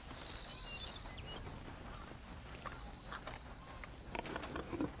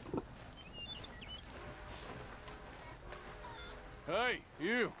 Hey,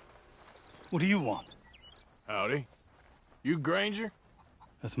 you. What do you want? Howdy. You Granger?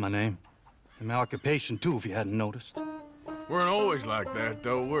 That's my name. And my occupation, too, if you hadn't noticed. Weren't always like that,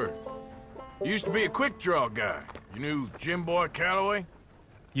 though, were we? Used to be a quick-draw guy. You knew Jim Boy Calloway?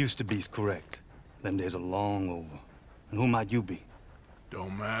 Used to be's correct. Them days are long over. And who might you be?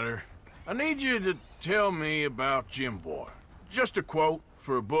 Don't matter. I need you to tell me about Jim Boy. Just a quote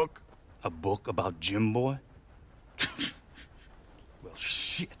for a book. A book about Jim Boy? Well,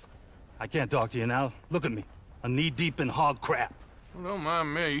 shit. I can't talk to you now. Look at me. I'm knee-deep in hog crap. Well, don't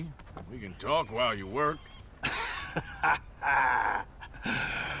mind me. We can talk while you work. I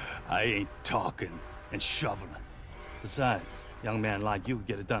ain't talking and shoveling. Besides, a young man like you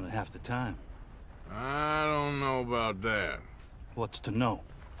get it done in half the time. I don't know about that. What's to know?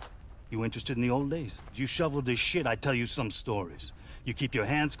 You interested in the old days? You shoveled this shit, I tell you some stories. You keep your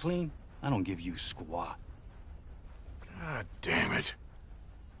hands clean, I don't give you squat. God damn it.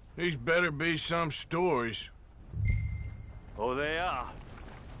 These better be some stories. Oh, they are.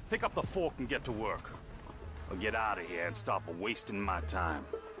 Pick up the fork and get to work. Or get out of here and stop wasting my time.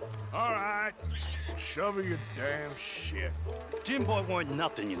 All right. Shovel your damn shit. Jim Boy weren't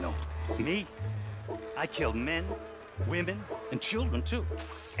nothing, you know. Me? I killed men, women, and children, too.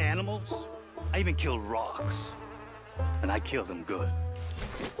 Animals. I even killed rocks. And I killed them good.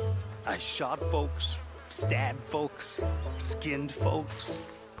 I shot folks, stabbed folks, skinned folks.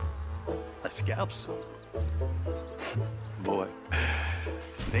 I scalped some. Boy,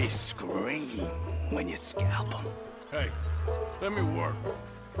 they scream when you scalp them. Hey, let me work.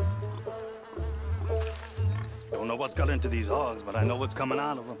 Don't know what's got into these hogs, but I know what's coming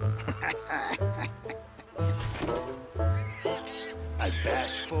out of them. I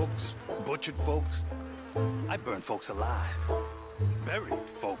bashed folks, butchered folks. I burned folks alive. Buried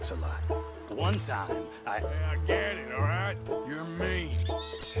folks alive. One time, Hey, I get it, all right? You're mean.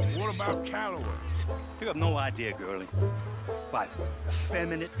 What about Calloway? You have no idea, girlie. Why, a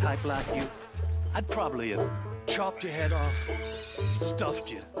feminine type like you, I'd probably have chopped your head off,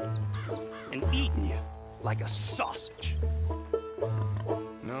 stuffed you, and eaten you like a sausage.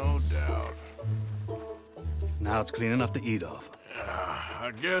 No doubt. Now it's clean enough to eat off.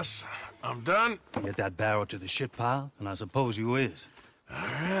 I guess I'm done. Get that barrel to the shit pile, and I suppose you is. All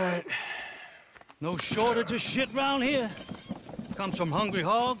right. No shortage of shit round here. Comes from hungry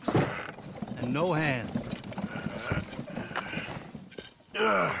hogs and no hands.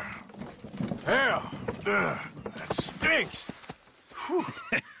 Hell, that stinks.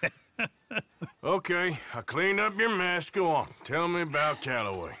 Okay, I cleaned up your mess. Go on. Tell me about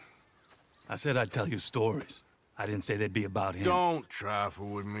Calloway. I said I'd tell you stories. I didn't say they'd be about him. Don't trifle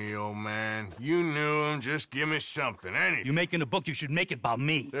with me, old man. You knew him. Just give me something, anything. You making a book, you should make it about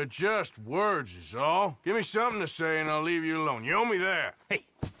me. They're just words is all. Give me something to say and I'll leave you alone. You owe me that. Hey,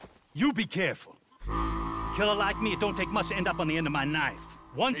 you be careful. Killer like me, it don't take much to end up on the end of my knife.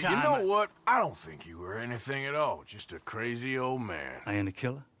 One time... You know what? I don't think you were anything at all. Just a crazy old man. I ain't a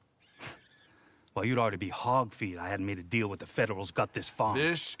killer? Well, you'd already be hog feed. I hadn't made a deal with the Federals, got this far.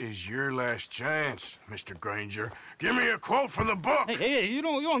 This is your last chance, Mr. Granger. Give me a quote for the book! Hey, you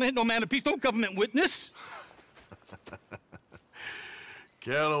don't hit no man of peace, no government witness.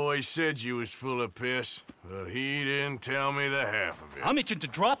 Calloway said you was full of piss, but he didn't tell me the half of it. I'm itching to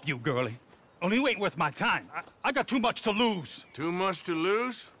drop you, girlie. Only you ain't worth my time. I got too much to lose. Too much to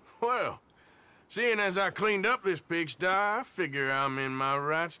lose? Well, seeing as I cleaned up this pigsty, I figure I'm in my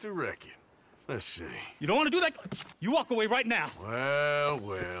rights to wreck it. Let's see. You don't want to do that? You walk away right now. Well,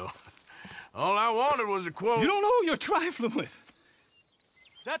 well. All I wanted was a quote. You don't know who you're trifling with.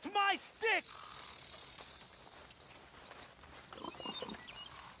 That's my stick!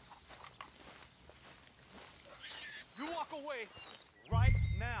 You walk away right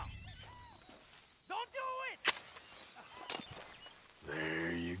now. Don't do it!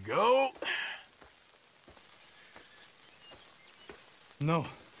 There you go. No.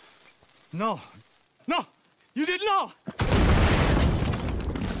 No. No! You didn't know!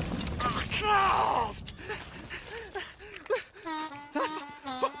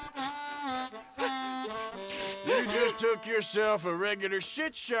 You just took yourself a regular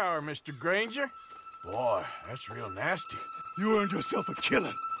shit shower, Mr. Granger. Boy, that's real nasty. You earned yourself a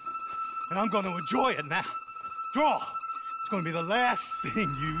killing. And I'm gonna enjoy it now. Draw! It's gonna be the last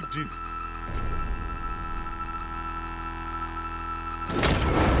thing you do.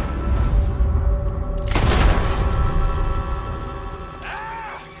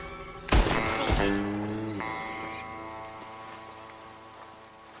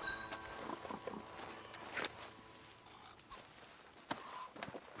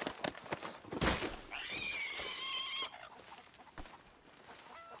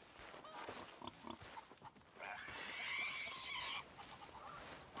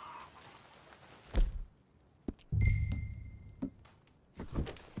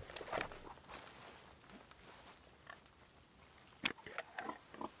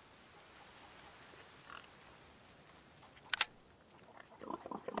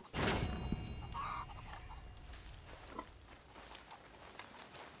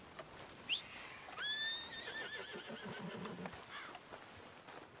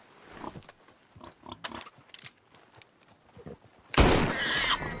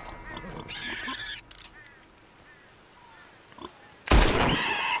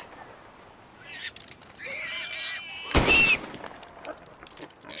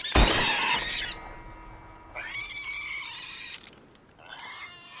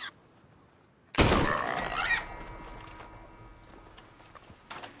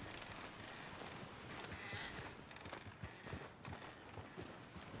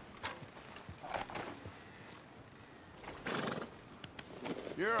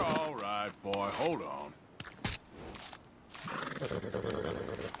 You're all right, boy. Hold on.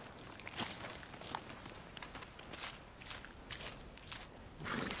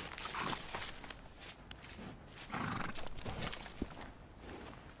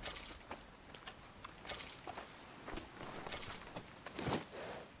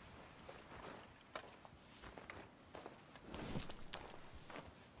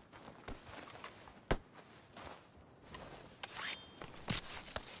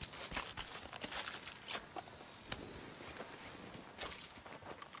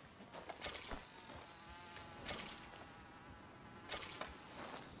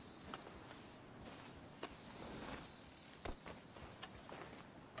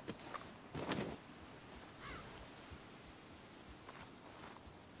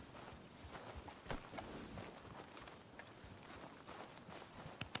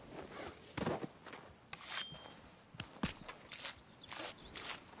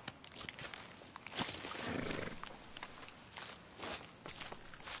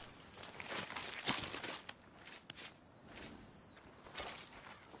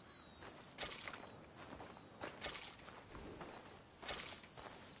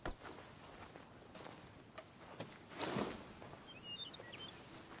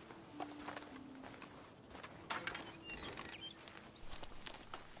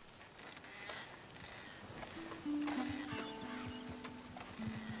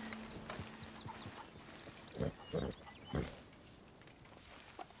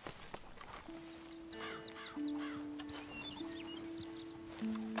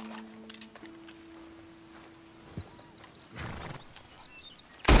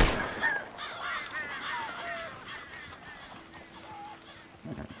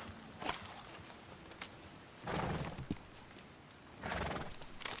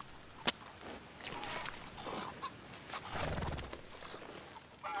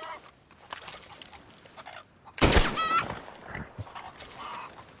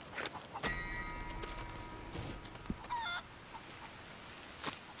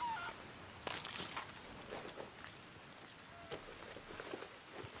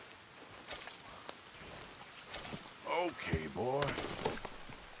 Okay, boy.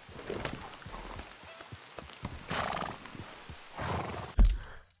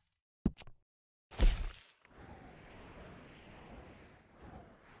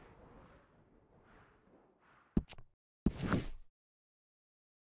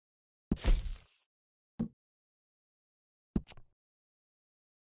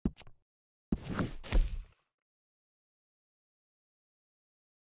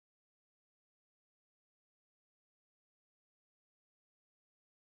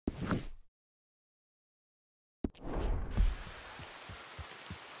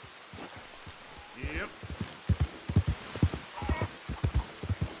 Yep.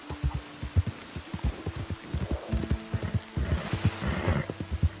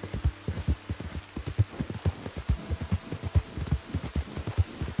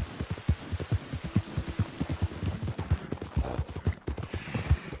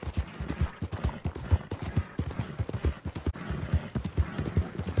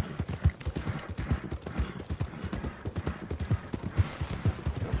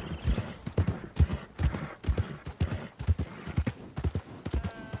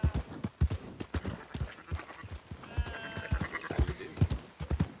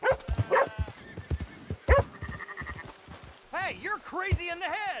 Hey, you're crazy in the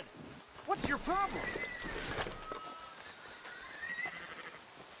head! What's your problem?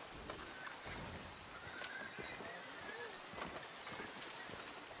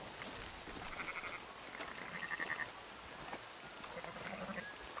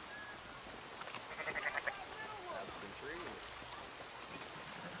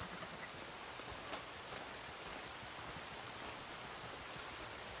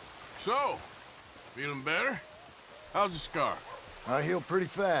 So, feeling better? How's the scar? I heal pretty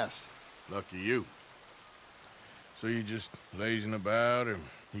fast. Lucky you. So you just lazing about, or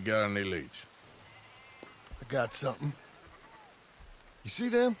you got any leads? I got something. You see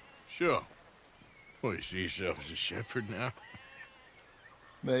them? Sure. Well, you see yourself as a shepherd now?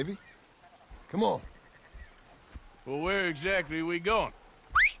 Maybe. Come on. Well, where exactly are we going?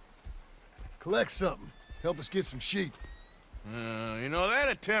 Collect something. Help us get some sheep. You know, that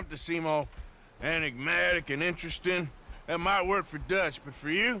attempt to seem all enigmatic and interesting, that might work for Dutch, but for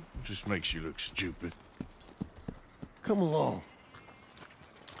you, it just makes you look stupid. Come along.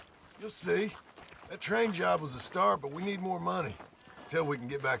 You'll see. That train job was a start, but we need more money. Till we can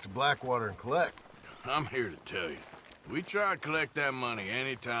get back to Blackwater and collect. I'm here to tell you. We try to collect that money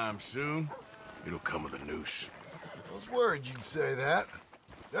anytime soon, it'll come with a noose. I was worried you'd say that.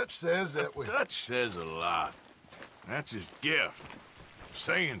 Dutch says that we... Dutch says a lot. That's his gift.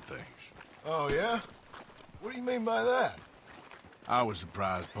 Saying things. Oh, yeah? What do you mean by that? I was the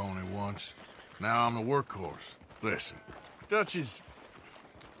prize pony once. Now I'm the workhorse. Listen, Dutch is...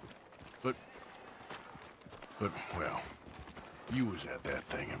 But, well, you was at that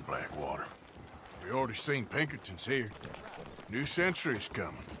thing in Blackwater. We already seen Pinkertons here. New century's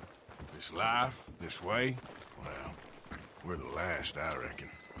coming. This life, this way, well, we're the last, I reckon.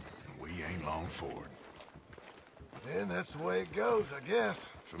 And we ain't long for it. Then that's the way it goes, I guess.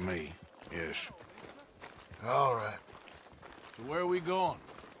 For me, yes. All right. So where are we going?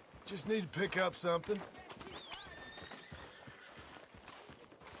 Just need to pick up something.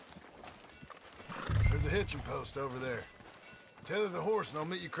 There's a hitching post over there. Tether the horse and I'll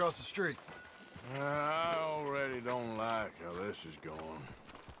meet you across the street. I already don't like how this is going.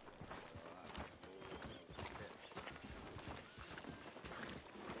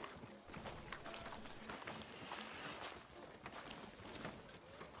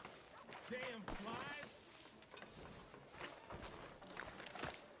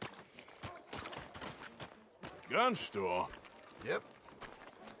 Gun store? Yep.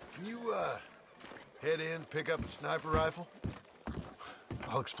 Can you, head in, pick up a sniper rifle?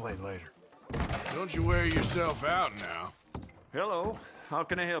 I'll explain later. Don't you wear yourself out now? Hello. How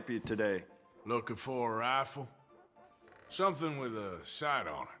can I help you today? Looking for a rifle? Something with a sight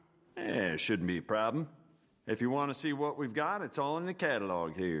on it. Shouldn't be a problem. If you want to see what we've got, it's all in the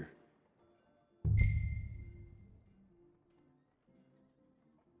catalog here.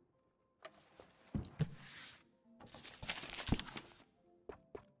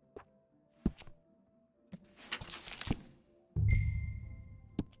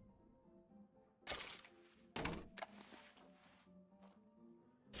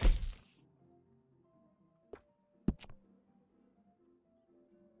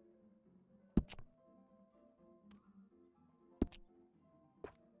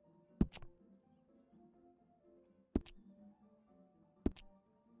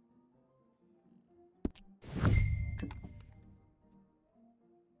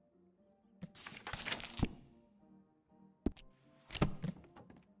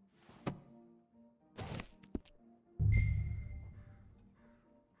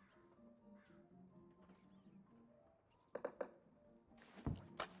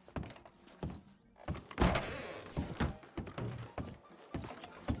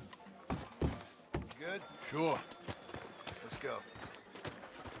 Good? Sure. Let's go.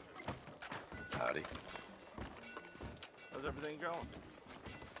 Howdy. How's everything going?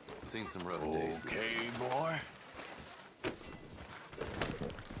 Seen some rough days. Okay, boy.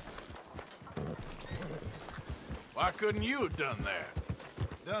 Why couldn't you have done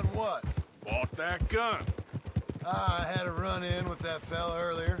that? Done what? Bought that gun. I had a run-in with that fella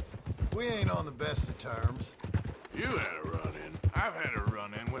earlier. We ain't on the best of terms. You had a run-in. I've had a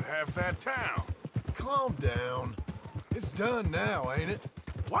run-in with half that town. Calm down. It's done now, ain't it?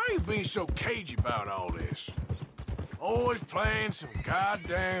 Why are you being so cagey about all this? Always playing some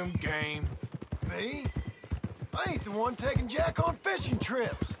goddamn game. Me? I ain't the one taking Jack on fishing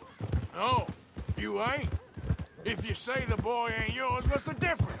trips. No, you ain't. If you say the boy ain't yours, what's the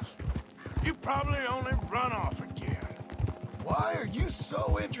difference? You probably only run off again. Why are you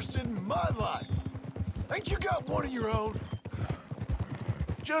so interested in my life? Ain't you got one of your own?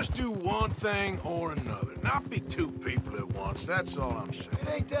 Just do one thing or another. Not be two people at once, that's all I'm saying. It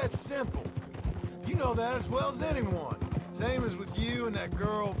ain't that simple. You know that as well as anyone. Same as with you and that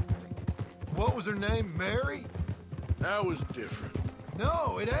girl... What was her name? Mary? That was different.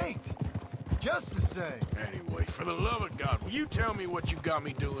 No, it ain't. Just the same. Anyway, for the love of God, will you tell me what you got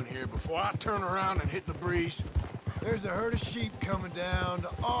me doing here before I turn around and hit the breeze? There's a herd of sheep coming down to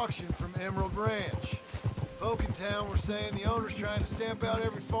auction from Emerald Ranch. Folk in town were saying the owner's trying to stamp out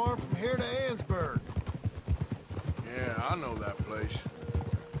every farm from here to Ansburg. Yeah, I know that place.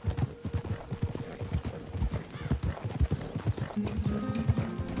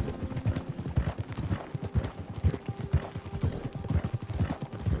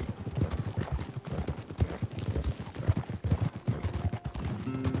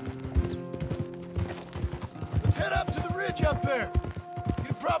 Let's head up to the ridge up there.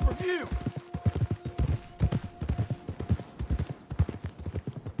 Get a proper view.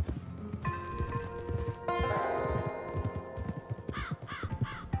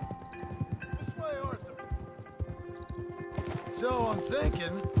 So I'm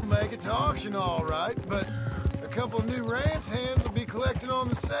thinking we'll make it to auction all right, but a couple of new ranch hands will be collected on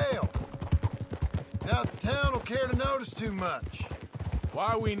the sale. Doubt the town will care to notice too much.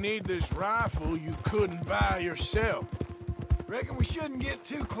 Why we need this rifle you couldn't buy yourself? Reckon we shouldn't get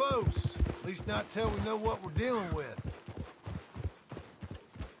too close. At least not till we know what we're dealing with.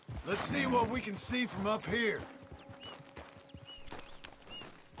 Let's see what we can see from up here.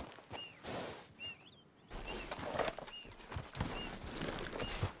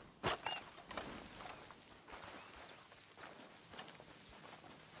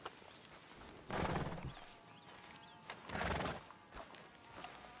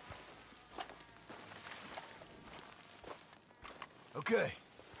 Okay,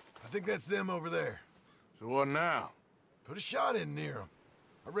 I think that's them over there. So what now? Put a shot in near them.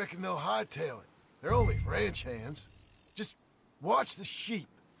 I reckon they'll hightail it. They're only ranch hands. Just watch the sheep.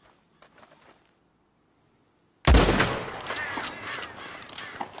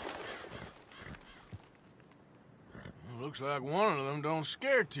 Looks like one of them don't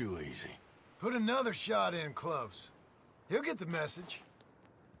scare too easy. Put another shot in close. He'll get the message.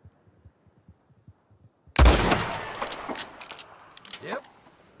 Yep,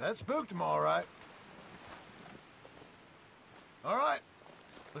 that spooked him all right. All right,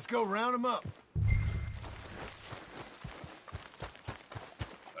 let's go round him up.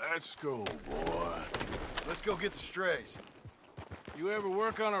 Let's go, boy. Let's go get the strays. You ever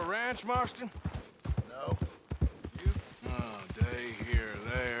work on a ranch, Marston? No. Oh, day here or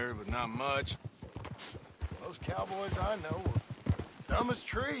there, but not much. Those cowboys I know are dumb as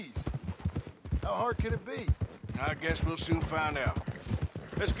trees. How hard could it be? I guess we'll soon find out.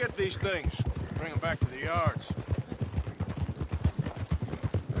 Let's get these things. Bring them back to the yards.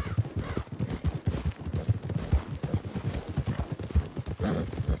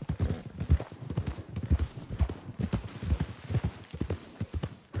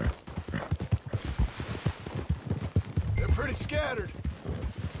 They're pretty scattered.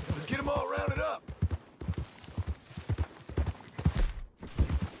 Let's get them all rounded up.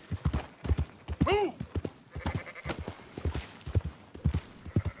 Move!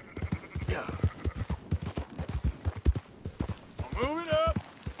 Move it up!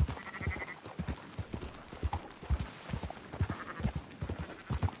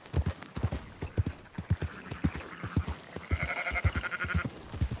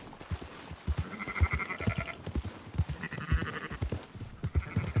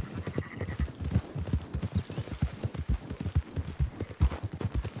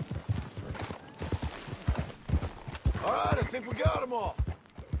 All right, I think we got them all.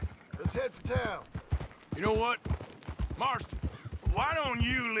 Let's head for town. You know what? Marston, why don't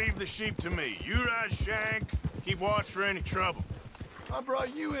you leave the sheep to me? You ride Shank, keep watch for any trouble. I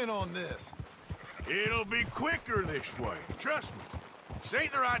brought you in on this. It'll be quicker this way. Trust me. This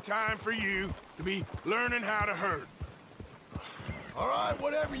ain't the right time for you to be learning how to herd. All right,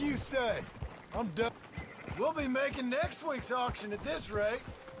 whatever you say. I'm done. We'll be making next week's auction at this rate.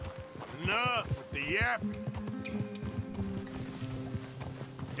 Enough with the yapping.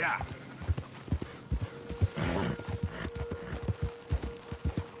 Yeah.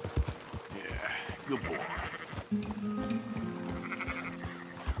 Yeah, good boy.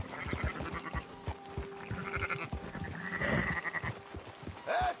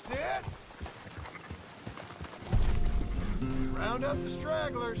 That's it. Round up the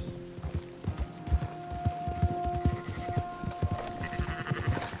stragglers.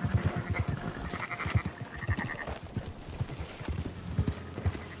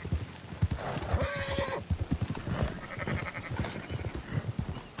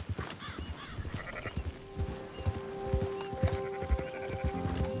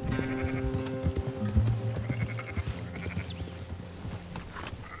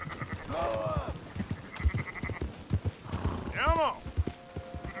 Come on.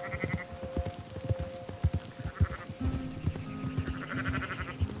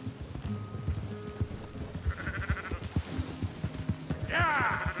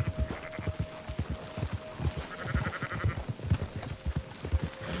 Yeah.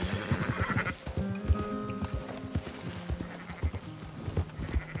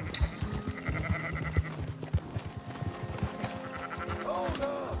 Hold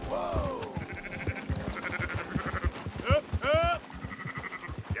up. Whoa. Up, up.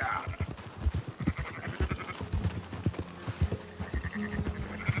 Yeah.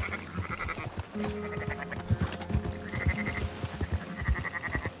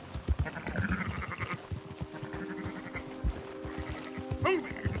 Move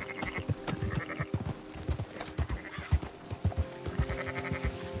it.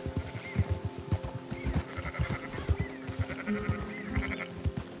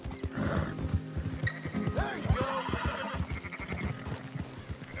 There you go.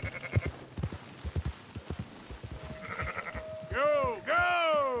 Go,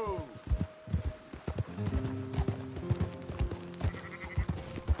 go!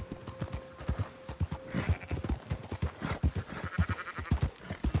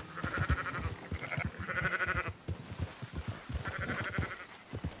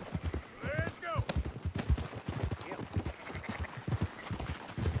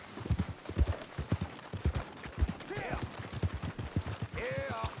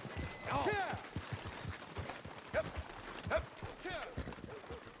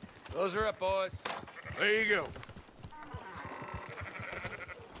 Close her up, boys. There you go.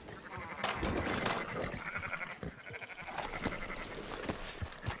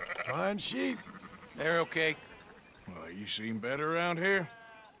 Fine sheep. They're okay. Well, you seen better around here?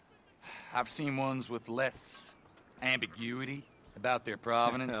 I've seen ones with less ambiguity about their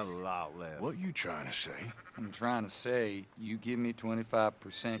provenance. A lot less. What you trying to say? I'm trying to say, you give me 25%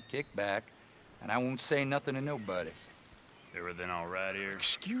 kickback, and I won't say nothing to nobody. Everything all right here?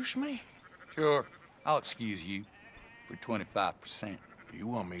 Excuse me? Sure, I'll excuse you for 25%. You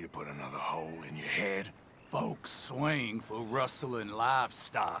want me to put another hole in your head? Folks swing for rustling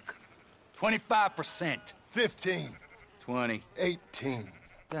livestock. 25%. 15. 20. 18.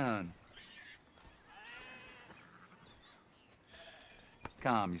 Done.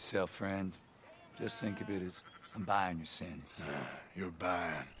 Calm yourself, friend. Just think of it as I'm buying your sins. You're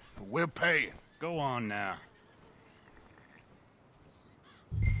buying. But we're paying. Go on now.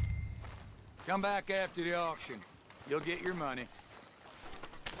 Come back after the auction. You'll get your money.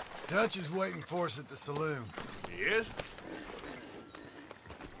 Dutch is waiting for us at the saloon. He is?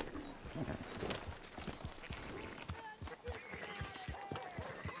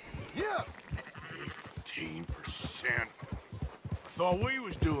 Yeah. 18%. I thought we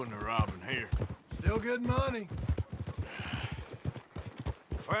was doing the robbing here. Still good money.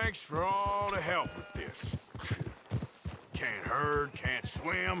 Thanks for all the help with this. Can't herd, can't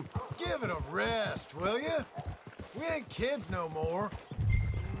swim. Give it a rest, will ya? We ain't kids no more.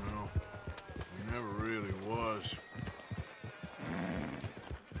 No, we never really was.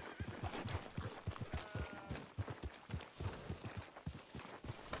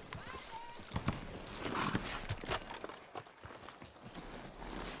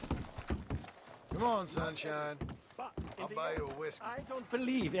 Come on, sunshine. I'll buy you a whiskey. I don't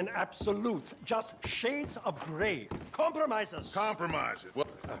believe in absolutes, just shades of gray. Compromises. Compromises. Well,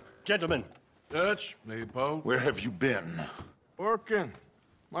 Gentlemen. Dutch, Leopold. where have you been? Working.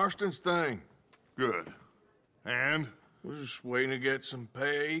 Marston's thing. Good. And? We're just waiting to get some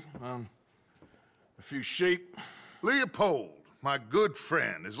pay on a few sheep. Leopold, my good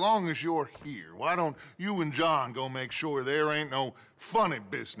friend, as long as you're here, why don't you and John go make sure there ain't no funny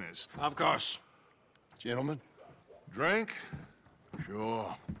business? Of course. Gentlemen. Drink?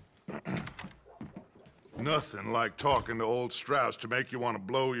 Sure. Nothing like talking to old Strauss to make you want to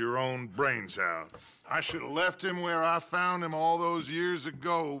blow your own brains out. I should have left him where I found him all those years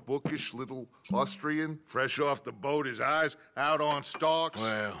ago. Bookish little Austrian, fresh off the boat, his eyes out on stalks.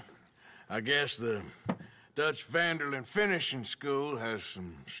 Well, I guess the Dutch Van der Linde finishing school has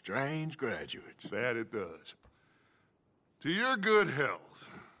some strange graduates. That it does. To your good health.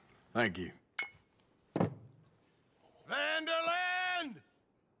 Thank you. Van der Linde!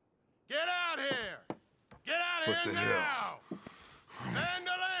 Get out here! Get out What here the now! hell? Van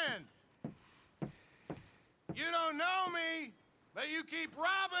der Linde! You don't know me, but you keep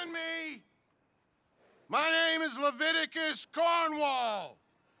robbing me! My name is Leviticus Cornwall.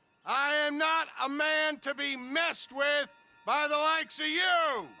 I am not a man to be messed with by the likes of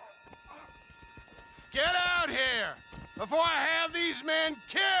you! Get out here before I have these men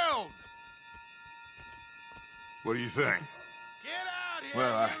killed! What do you think? Get out here,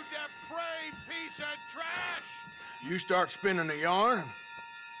 Well, you depraved piece of trash! You start spinning the yarn.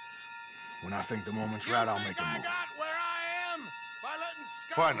 When I think the moment's right, I'll make a I move. got where I am by letting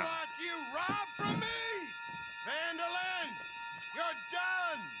Why scum not? like you rob from me! Van der Linde, you're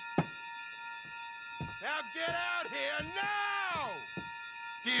done! Now get out here now!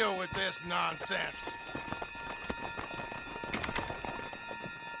 Deal with this nonsense.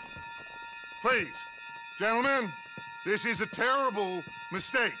 Please, gentlemen, this is a terrible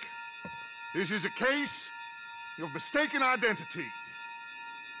mistake. This is a case of mistaken identity.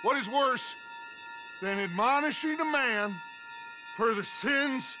 What is worse than admonishing a man for the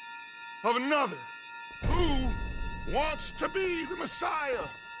sins of another who wants to be the Messiah?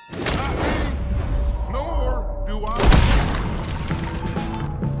 Not me, nor do I.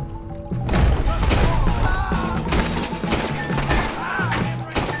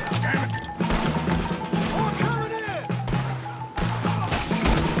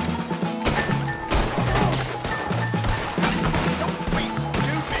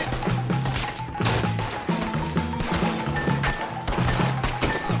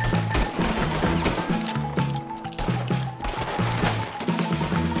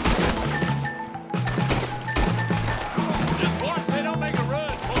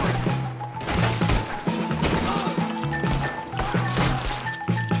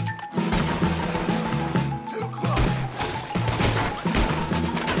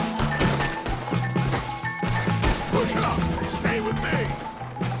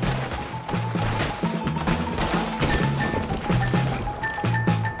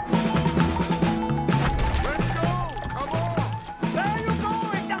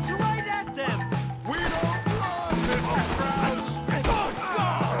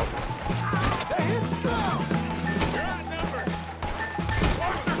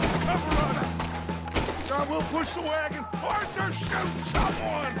 we'll push the wagon. Arthur, shoot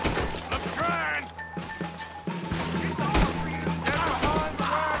someone! I'm trying! Get behind the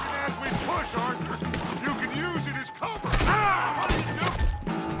wagon as we push, Arthur. You can use it as cover. Ah!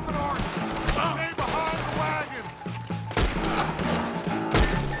 Arthur, stay behind the wagon.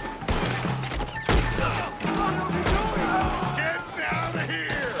 Get out of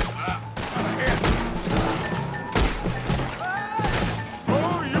here!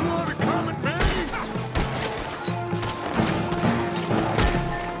 Oh, you want to come at me?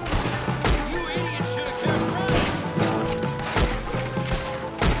 You idiot should have kept running!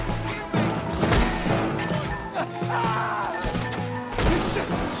 It's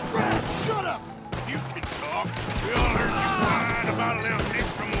just a scratch. Shut up. You can talk. We all heard you whine about a little nick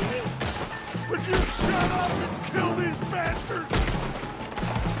from a wolf. Would you shut up and kill these bastards?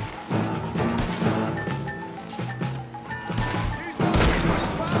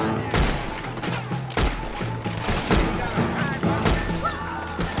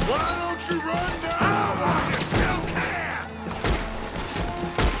 Why don't you run down while you still can?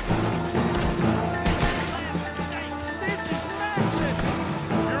 This is madness!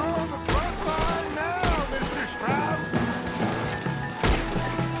 You're on the front line now, Mr. Strauss.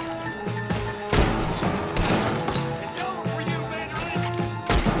 It's over for you, Van der Linde!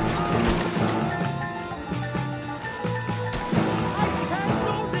 I can't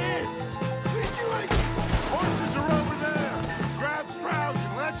do this! At least you ain't. Horses are over there. Grab Strauss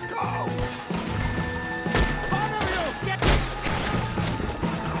and let's go. One of you, get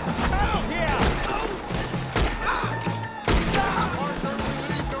out here! Arthur, we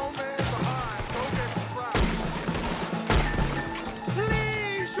leave no man behind. Go get Strauss.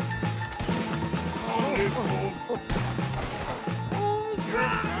 Please! You're fine.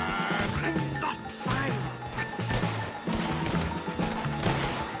 I'm not fine.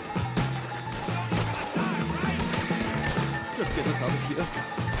 Just get us out of here.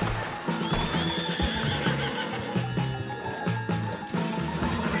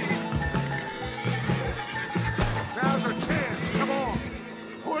 Now's our chance. Come on.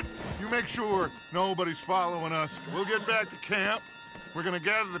 Hood, you make sure nobody's following us. We'll get back to camp. We're gonna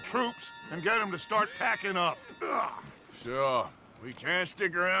gather the troops and get them to start packing up. Ugh. Sure. We can't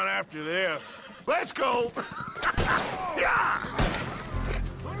stick around after this. Let's go. Yeah.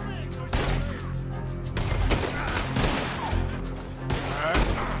 All right.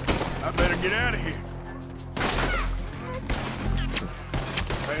 I better get out of here.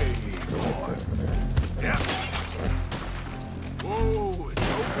 Hey, boy. Yeah. Whoa, it's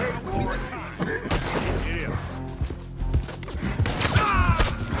okay, boy. Get in.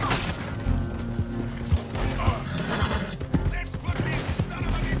 Let's put this son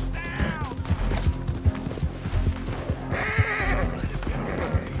of a bitch down!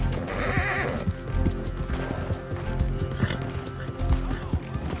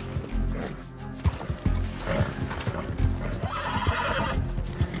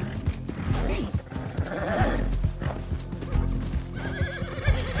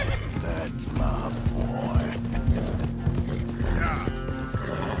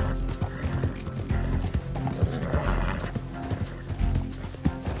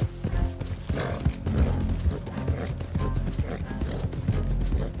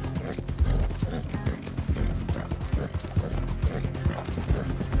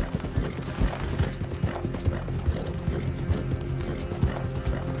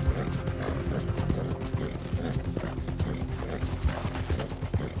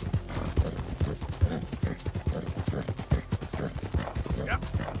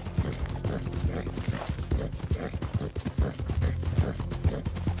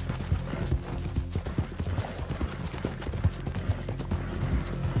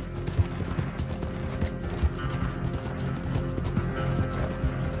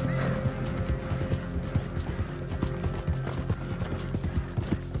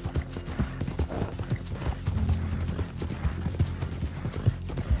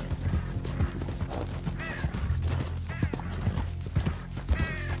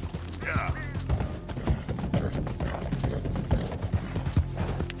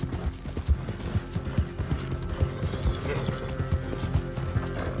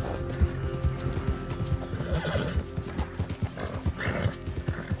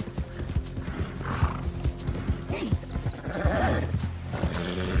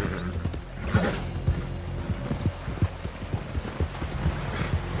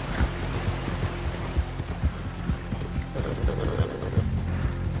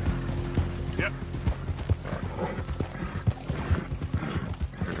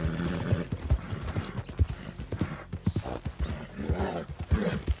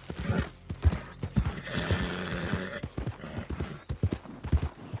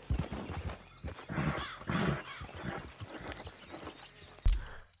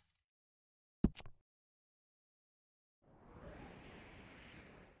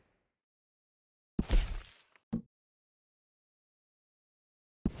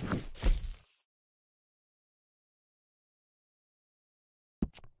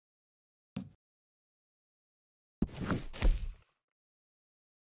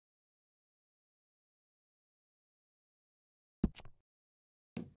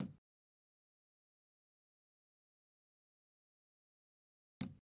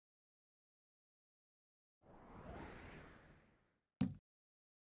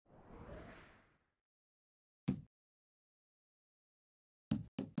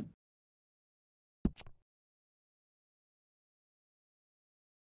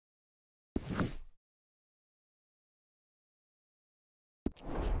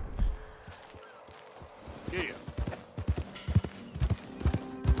 Yeah.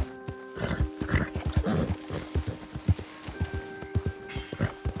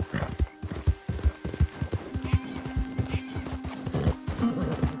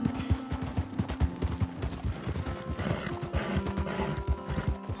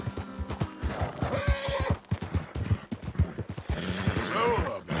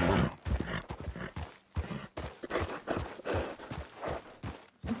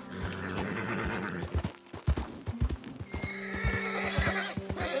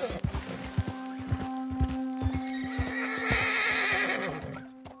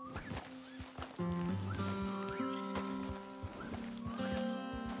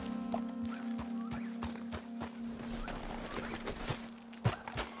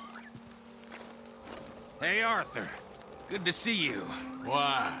 Hey, Arthur. Good to see you.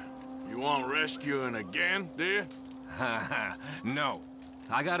 Why? You want rescuing again, do you? No.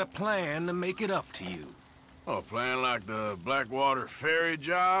 I got a plan to make it up to you. Oh, a plan like the Blackwater ferry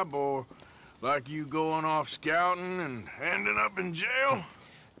job, or like you going off scouting and ending up in jail?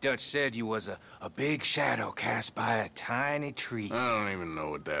 Dutch said you was a big shadow cast by a tiny tree. I don't even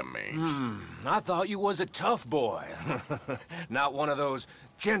know what that means. I thought you was a tough boy. Not one of those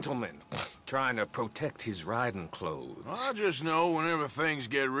gentlemen trying to protect his riding clothes. I just know whenever things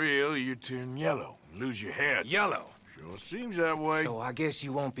get real, you turn yellow, lose your head. Yellow? Sure seems that way. So I guess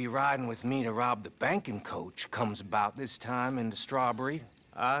you won't be riding with me to rob the banking coach comes about this time in the Strawberry.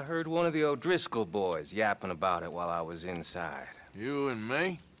 I heard one of the O'Driscoll boys yapping about it while I was inside. You and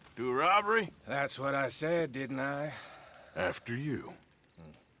me? Do a robbery? That's what I said, didn't I? After you.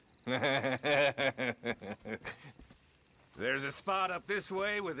 There's a spot up this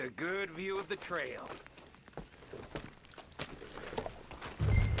way with a good view of the trail.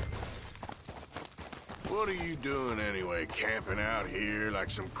 What are you doing anyway, camping out here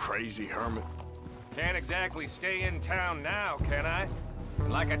like some crazy hermit? Can't exactly stay in town now, can I?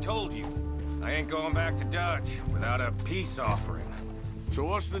 Like I told you, I ain't going back to Dutch without a peace offering. So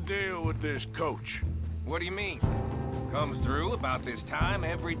what's the deal with this coach? What do you mean? Comes through about this time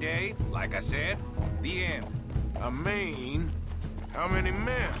every day, like I said. The end. I mean, how many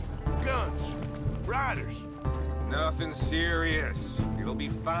men, guns, riders? Nothing serious. It'll be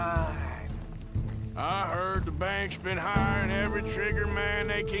fine. I heard the bank's been hiring every trigger man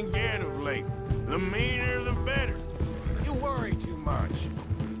they can get of late. The meaner, the better. You worry too much.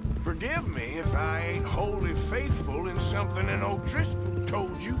 Forgive me if I ain't wholly faithful in something an O'Driscoll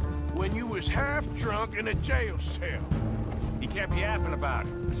told you when you was half drunk in a jail cell. He kept yapping about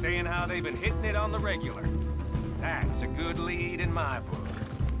it, saying how they've been hitting it on the regular. That's a good lead in my book.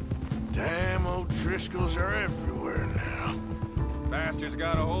 Damn O'Driscolls are everywhere now. Bastards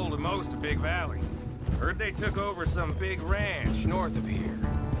got a hold of most of Big Valley. Heard they took over some big ranch north of here.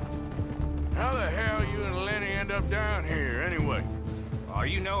 How the hell you and Lenny end up down here, anyway? Oh,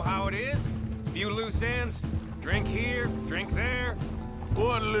 you know how it is? Few loose ends. Drink here, drink there.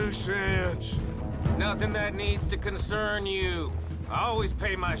 What loose ends? Nothing that needs to concern you. I always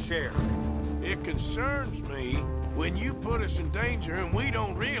pay my share. It concerns me when you put us in danger and we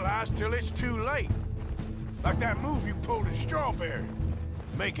don't realize till it's too late. Like that move you pulled in Strawberry.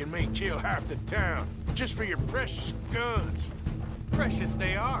 Making me kill half the town just for your precious guns. Precious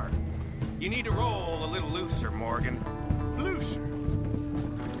they are. You need to roll a little looser, Morgan. Looser?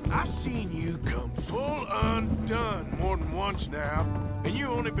 I've seen you come full undone more than once now, and you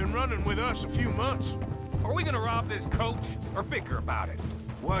only been running with us a few months. Are we gonna rob this coach or bicker about it?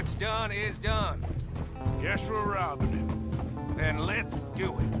 What's done is done. Guess we're robbing it. Then let's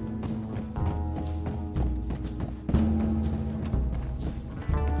do it.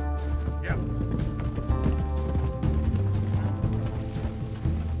 Yep.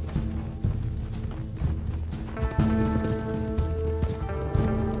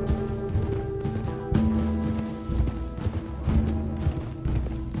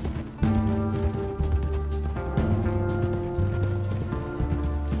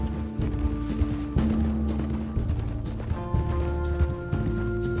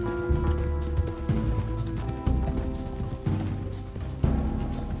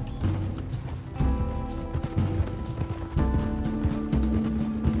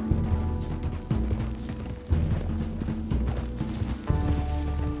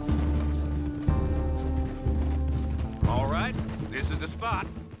 This is the spot.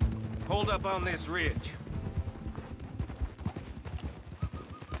 Hold up on this ridge.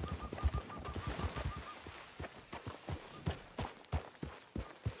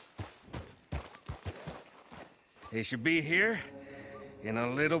 They should be here in a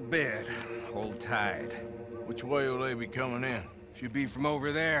little bit. Hold tight. Which way will they be coming in? Should be from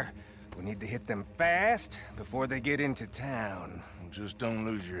over there. We need to hit them fast before they get into town. Just don't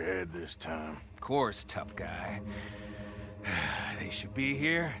lose your head this time. Of course, tough guy. They should be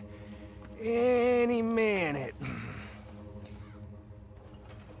here any minute.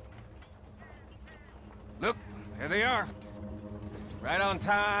 Look, there they are. Right on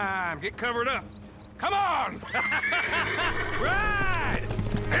time. Get covered up. Come on! Ride!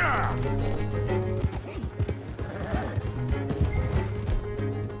 Yeah!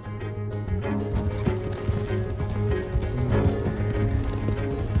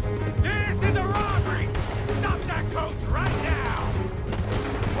 This is a robbery! Stop that coach right now!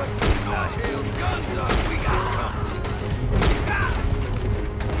 What the hell's guns up? We got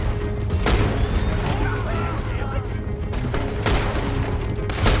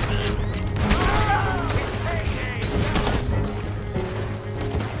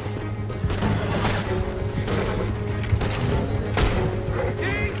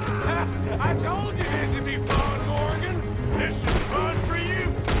I told you this would be fun, Morgan! This is fun for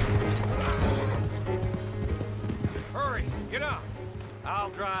you! Hurry, get up. I'll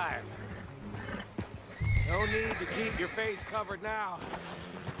drive. No need to keep your face covered now.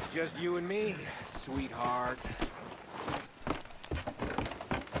 It's just you and me, sweetheart.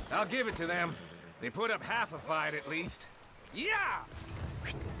 I'll give it to them. They put up half a fight at least. Yeah!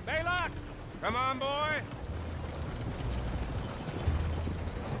 Baylock! Come on, boy!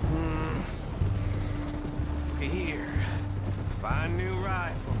 Here. Fine new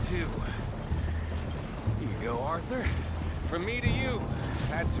rifle, too. Here you go, Arthur. From me to you.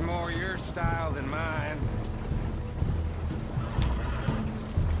 That's more your style than mine.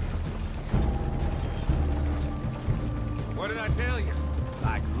 What did I tell you?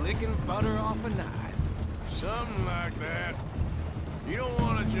 Like licking butter off a knife. Something like that. You don't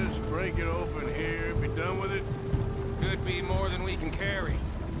want to just break it open here, be done with it? Could be more than we can carry.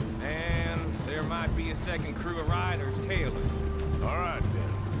 And there might be a second crew of riders tailing. All right,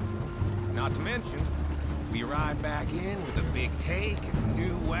 then. Not to mention, we ride back in with a big take and a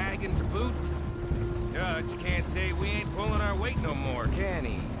new wagon to boot. Dutch can't say we ain't pulling our weight no more, can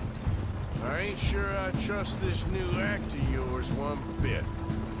he? I ain't sure I trust this new act of yours one bit.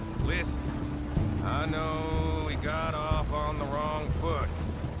 Listen, I know we got off on the wrong foot,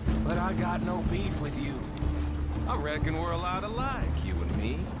 but I got no beef with you. I reckon we're a lot alike, you and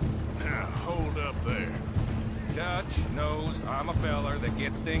me. Now, hold up there. Dutch knows I'm a feller that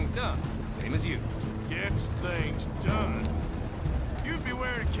gets things done, same as you. Gets things done? You'd be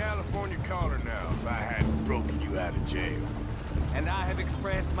wearing a California collar now if I hadn't broken you out of jail. And I have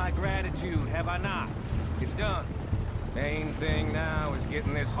expressed my gratitude, have I not? It's done. Main thing now is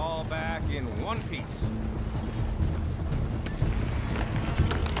getting this haul back in one piece.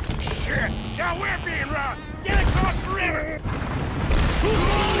 Shit! Now we're being robbed! Get across the river!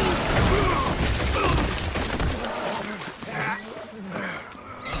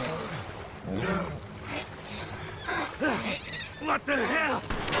 What the hell?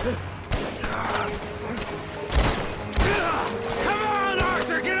 Come on,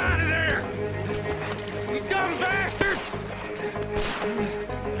 Arthur, get out of there! You dumb bastards!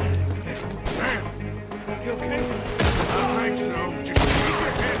 Damn! You okay? I think so. Just keep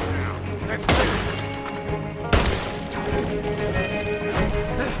your head down. That's good.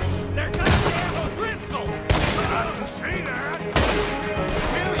 They're goddamn O'Driscolls! I can see that.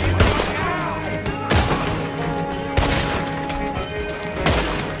 Will you look out?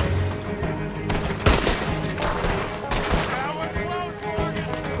 That was close, Morgan.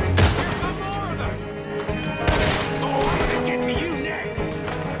 Here's some more of them. Oh, I'm gonna get to you next.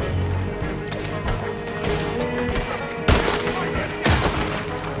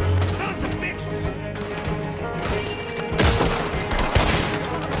 Sons of bitches!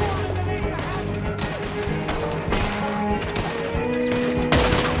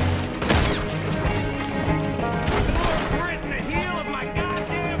 Grit in the heel of my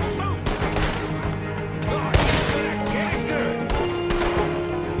goddamn boot! Oh, you're gonna get it good!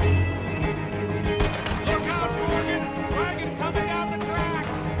 Look out, Morgan! Wagon coming down the track!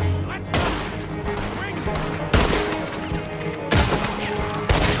 Let's go! Bring it!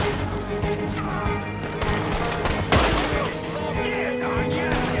 Get on you,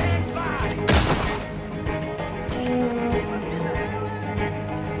 stand by!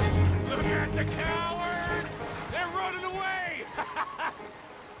 Look at the cowards! They're running away!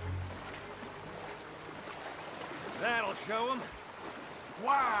 That'll show them.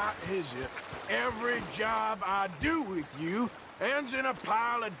 Why is it every job I do with you ends in a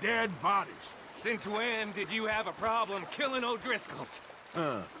pile of dead bodies? Since when did you have a problem killing O'Driscolls?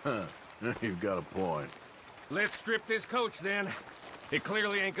 You've got a point. Let's strip this coach, then. It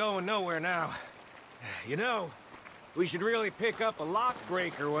clearly ain't going nowhere now. You know, we should really pick up a lock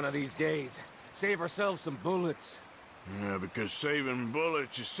breaker one of these days. Save ourselves some bullets. Yeah, because saving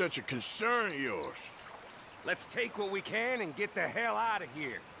bullets is such a concern of yours. Let's take what we can and get the hell out of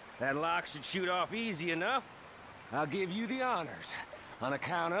here. That lock should shoot off easy enough. I'll give you the honors. On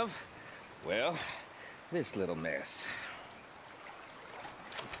account of, well, this little mess.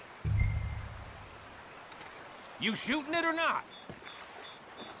 You shooting it or not?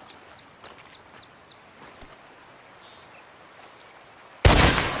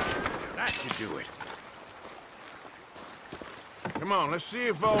 That should do it. Come on, let's see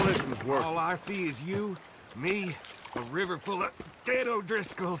if all this was worth it. All I see is you, me, a river full of dead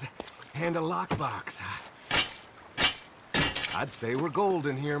O'Driscolls, and a lockbox. I'd say we're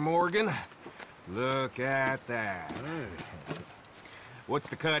golden here, Morgan. Look at that. Hey. What's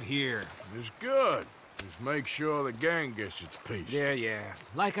the cut here? It's good. Just make sure the gang gets its piece. Yeah.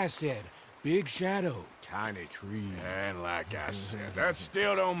 Like I said, big shadow, tiny tree. And like I said, that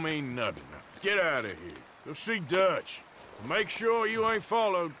still don't mean nothing. Now, get out of here. Go see Dutch. Make sure you ain't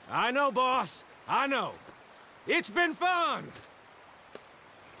followed. I know, boss. I know. It's been fun!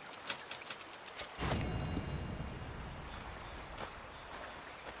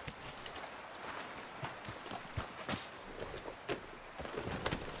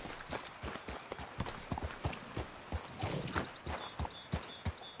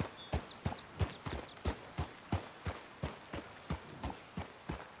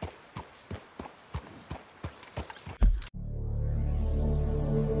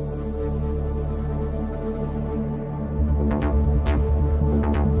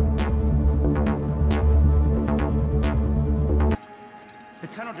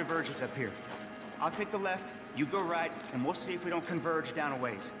 Tunnel diverges up here. I'll take the left, you go right, and we'll see if we don't converge down a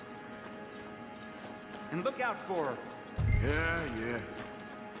ways. And look out for... Yeah.